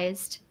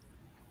realized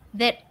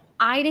that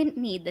I didn't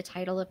need the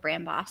title of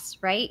brand boss,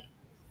 right?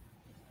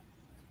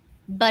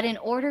 But in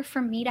order for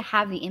me to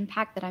have the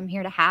impact that I'm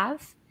here to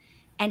have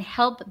and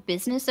help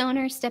business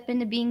owners step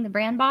into being the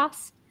brand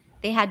boss,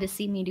 they had to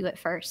see me do it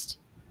first.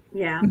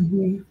 Yeah.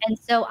 And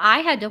so I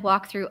had to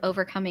walk through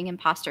overcoming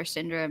imposter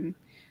syndrome.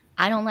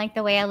 I don't like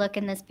the way I look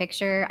in this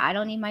picture. I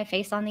don't need my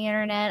face on the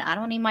internet. I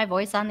don't need my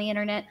voice on the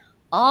internet.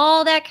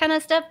 All that kind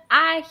of stuff.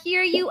 I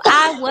hear you.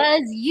 I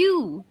was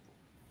you.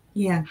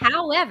 Yeah.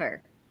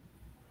 However,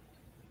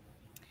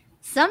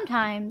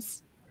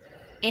 sometimes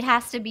it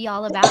has to be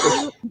all about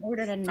you in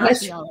order to not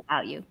be all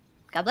about you.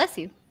 God bless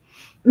you.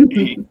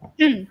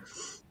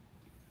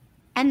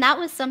 And that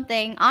was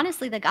something,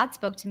 honestly, that God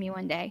spoke to me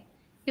one day.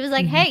 He was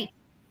like, hey,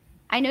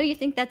 I know you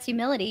think that's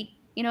humility.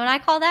 You know what I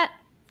call that?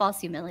 False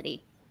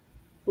humility.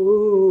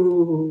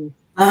 Ooh.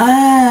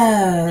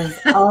 Oh,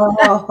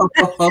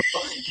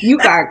 you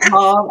got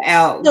called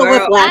out, The girl.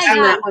 whiplash I on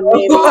got that one,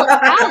 maybe. called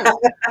out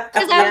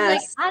because I was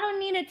like, Yes. I don't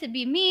need it to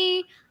be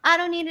me. I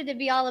don't need it to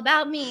be all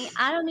about me.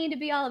 I don't need to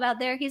be all about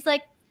there. He's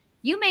like,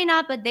 you may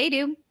not, but they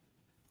do.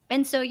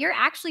 And so you're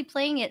actually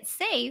playing it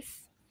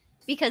safe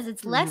because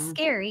it's less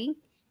scary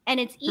and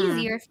it's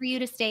easier for you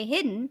to stay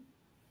hidden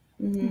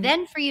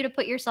than for you to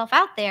put yourself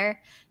out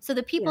there. So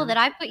the people that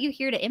I put you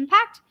here to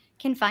impact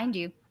can find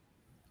you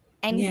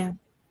and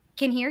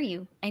can hear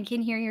you and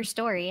can hear your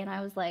story. And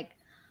I was like,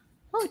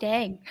 oh,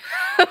 dang.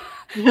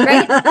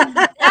 Right?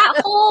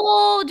 That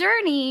whole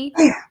journey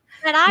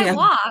that I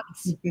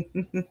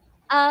walked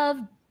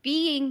of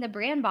being the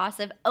brand boss,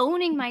 of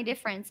owning my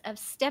difference, of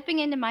stepping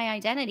into my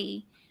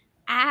identity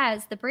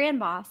as the brand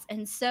boss.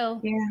 And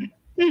so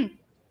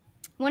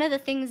one of the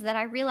things that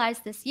I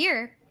realized this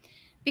year,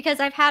 because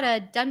I've had a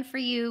done for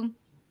you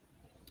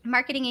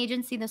marketing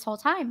agency this whole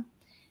time.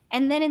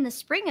 And then in the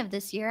spring of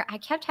this year, I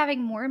kept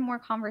having more and more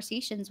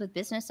conversations with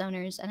business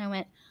owners. And I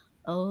went,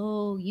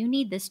 oh, you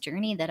need this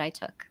journey that I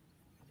took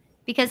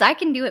because I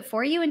can do it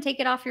for you and take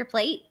it off your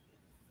plate.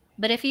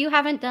 But if you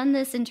haven't done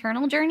this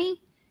internal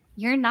journey,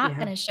 you're not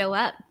going to show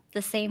up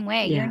the same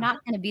way. You're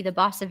not going to be the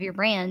boss of your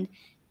brand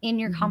in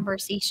your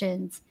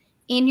conversations,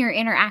 in your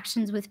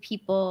interactions with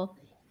people,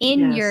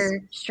 in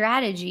your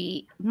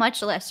strategy,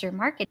 much less your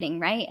marketing,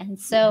 right? And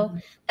so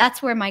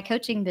that's where my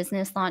coaching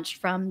business launched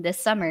from this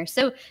summer.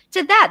 So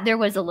to that, there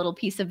was a little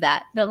piece of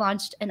that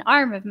launched an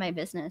arm of my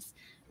business.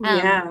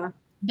 But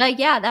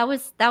yeah, that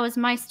was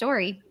my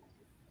story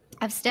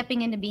of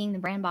stepping into being the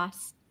brand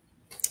boss.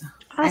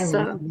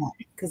 Awesome. I love that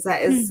because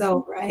that is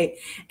so right.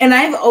 And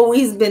I've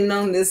always been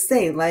known to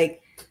say,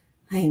 like,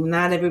 I am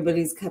not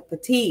everybody's cup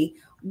of tea.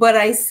 But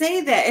I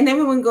say that, and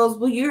everyone goes,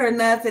 "Well, you're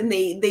enough," and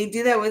they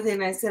do that with it.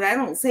 And I said, I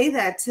don't say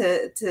that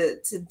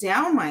to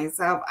down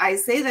myself. I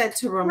say that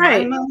to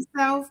remind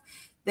myself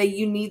that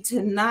you need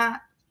to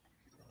not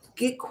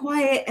get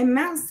quiet and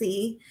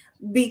mousy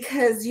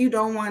because you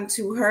don't want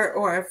to hurt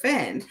or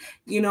offend.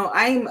 You know,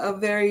 I'm a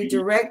very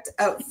direct,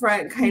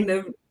 upfront kind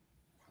of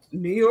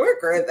New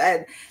Yorker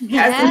that has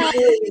the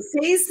ability to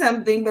say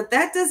something, but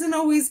that doesn't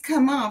always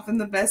come off in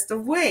the best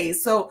of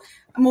ways. So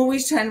I'm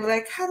always trying to be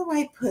like, how do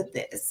I put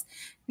this?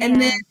 And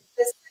then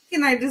the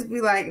second I just be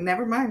like,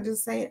 never mind,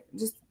 just say it.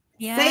 Just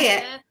say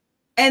it.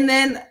 And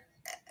then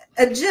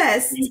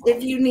adjust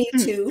if you need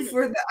to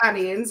for the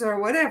audience or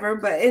whatever.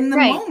 But in the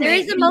moment, there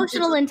is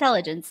emotional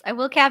intelligence. I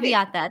will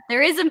caveat that.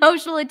 There is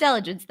emotional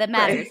intelligence that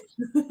matters.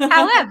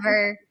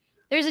 However,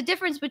 there's a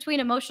difference between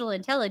emotional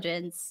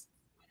intelligence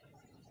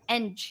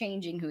and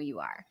changing who you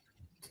are.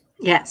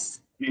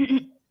 Yes.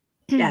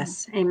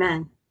 Yes.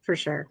 Amen. For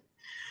sure.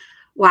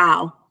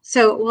 Wow.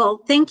 So, well,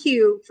 thank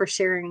you for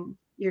sharing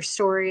your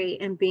story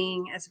and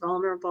being as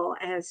vulnerable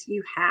as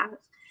you have.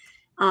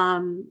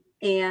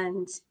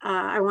 And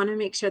I want to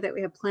make sure that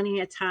we have plenty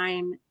of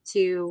time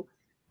to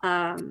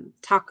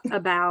talk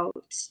about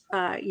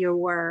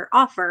your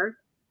offer,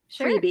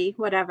 freebie,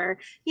 whatever,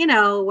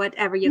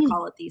 whatever you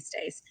call it these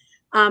days.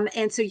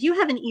 And so you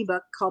have an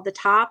ebook called The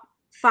Top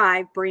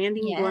 5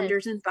 Branding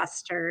Blunders and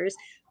Busters.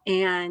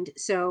 And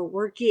so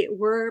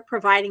we're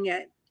providing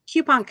a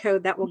coupon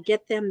code that will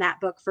get them that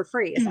book for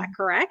free. Is that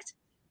correct?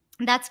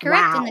 That's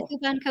correct. Wow. And the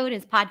coupon code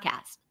is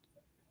podcast.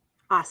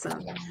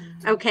 Awesome.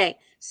 Okay.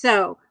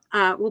 So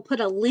we'll put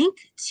a link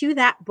to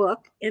that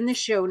book in the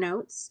show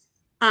notes.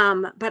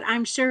 But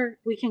I'm sure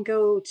we can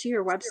go to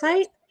your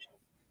website.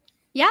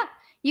 Yeah,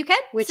 you can.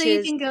 Which so you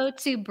is- can go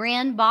to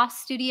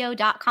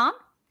brandbossstudio.com.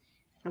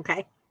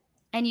 Okay.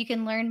 And you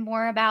can learn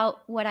more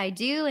about what I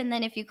do. And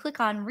then if you click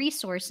on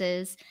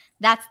resources,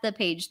 that's the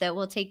page that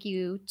will take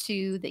you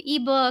to the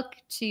ebook,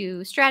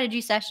 to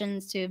strategy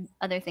sessions, to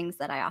other things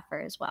that I offer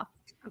as well.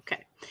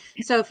 Okay.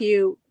 So if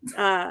you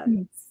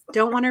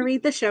don't want to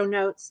read the show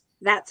notes,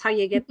 that's how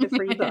you get the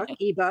free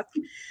ebook.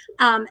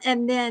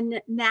 And then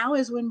now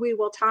is when we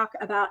will talk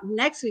about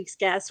next week's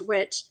guest,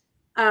 which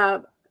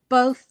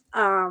both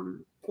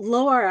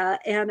Laura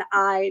and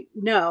I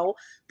know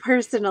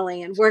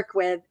personally and work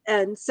with.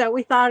 And so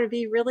we thought it'd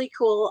be really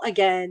cool.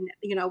 Again,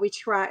 you know, we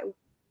try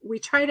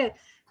to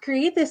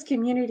create this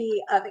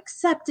community of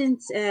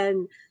acceptance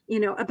and,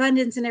 you know,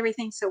 abundance and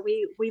everything. So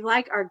we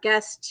like our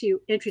guests to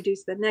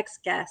introduce the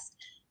next guest,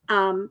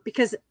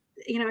 because,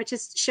 you know, it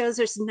just shows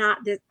there's not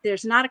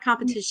a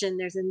competition.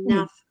 There's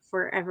enough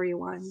for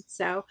everyone.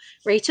 So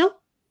Rachel,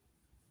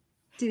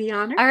 do the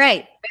honors. All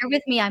right, bear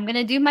with me. I'm going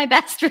to do my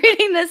best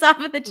reading this off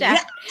of the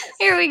chat. Yes.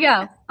 Here we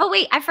go. Oh,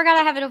 wait, I forgot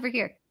I have it over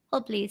here.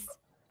 Hold, please.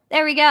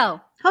 There we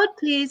go. Hold,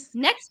 please.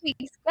 Next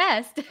week's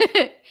guest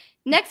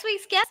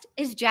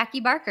is Jackie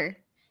Barker.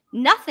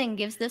 Nothing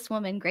gives this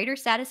woman greater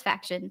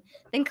satisfaction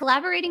than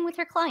collaborating with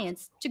her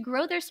clients to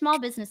grow their small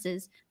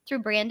businesses through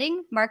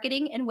branding,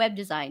 marketing, and web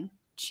design.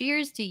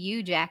 Cheers to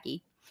you,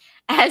 Jackie.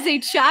 As a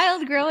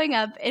child growing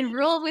up in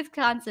rural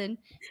Wisconsin,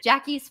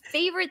 Jackie's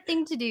favorite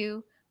thing to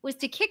do was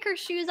to kick her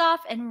shoes off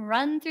and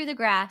run through the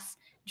grass,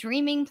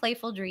 dreaming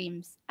playful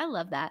dreams. I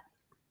love that.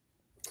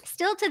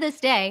 Still to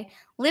this day,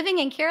 living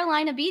in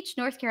Carolina Beach,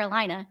 North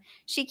Carolina,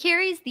 she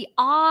carries the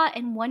awe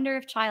and wonder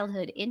of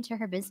childhood into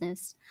her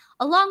business,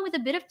 along with a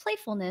bit of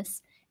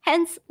playfulness.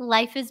 Hence,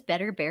 life is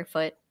better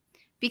barefoot.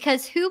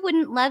 Because who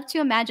wouldn't love to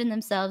imagine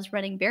themselves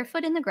running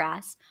barefoot in the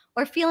grass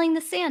or feeling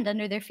the sand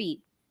under their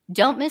feet?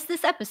 Don't miss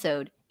this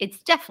episode.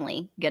 It's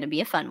definitely going to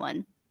be a fun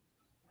one.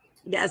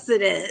 Yes,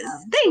 it is.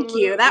 Thank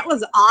you. That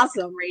was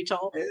awesome,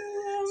 Rachel.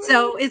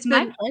 So it's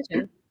been my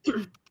pleasure.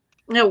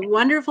 A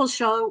wonderful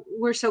show.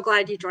 We're so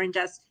glad you joined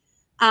us.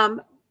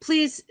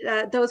 Please,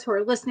 those who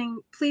are listening,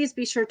 please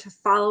be sure to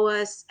follow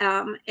us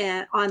on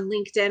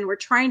LinkedIn. We're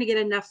trying to get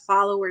enough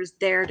followers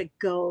there to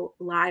go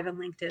live on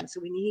LinkedIn, so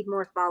we need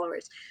more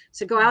followers.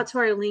 So go out to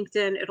our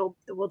LinkedIn.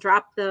 We'll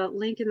drop the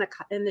link in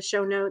the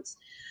show notes.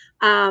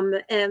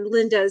 And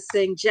Linda is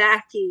saying,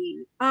 Jackie.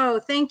 Oh,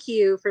 thank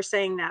you for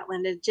saying that,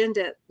 Linda.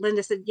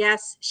 Linda said,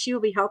 yes, she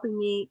will be helping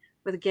me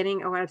with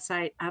getting a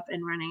website up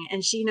and running.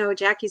 And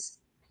Jackie's.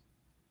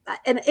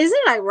 And isn't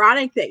it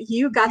ironic that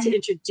you got to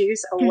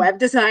introduce a web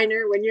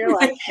designer when you're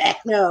like,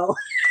 heck no.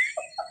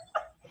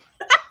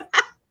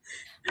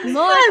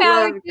 More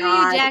power to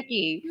you,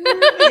 Jackie.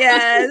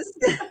 Yes.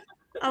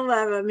 I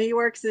love him. He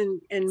works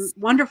in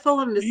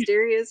wonderful and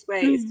mysterious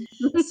ways.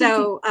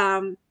 So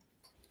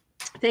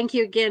thank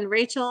you again,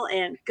 Rachel,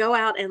 and go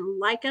out and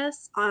like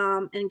us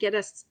and get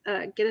us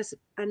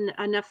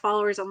enough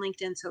followers on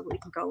LinkedIn so we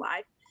can go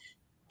live.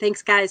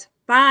 Thanks, guys.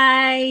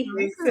 Bye.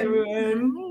 Thanks, everyone.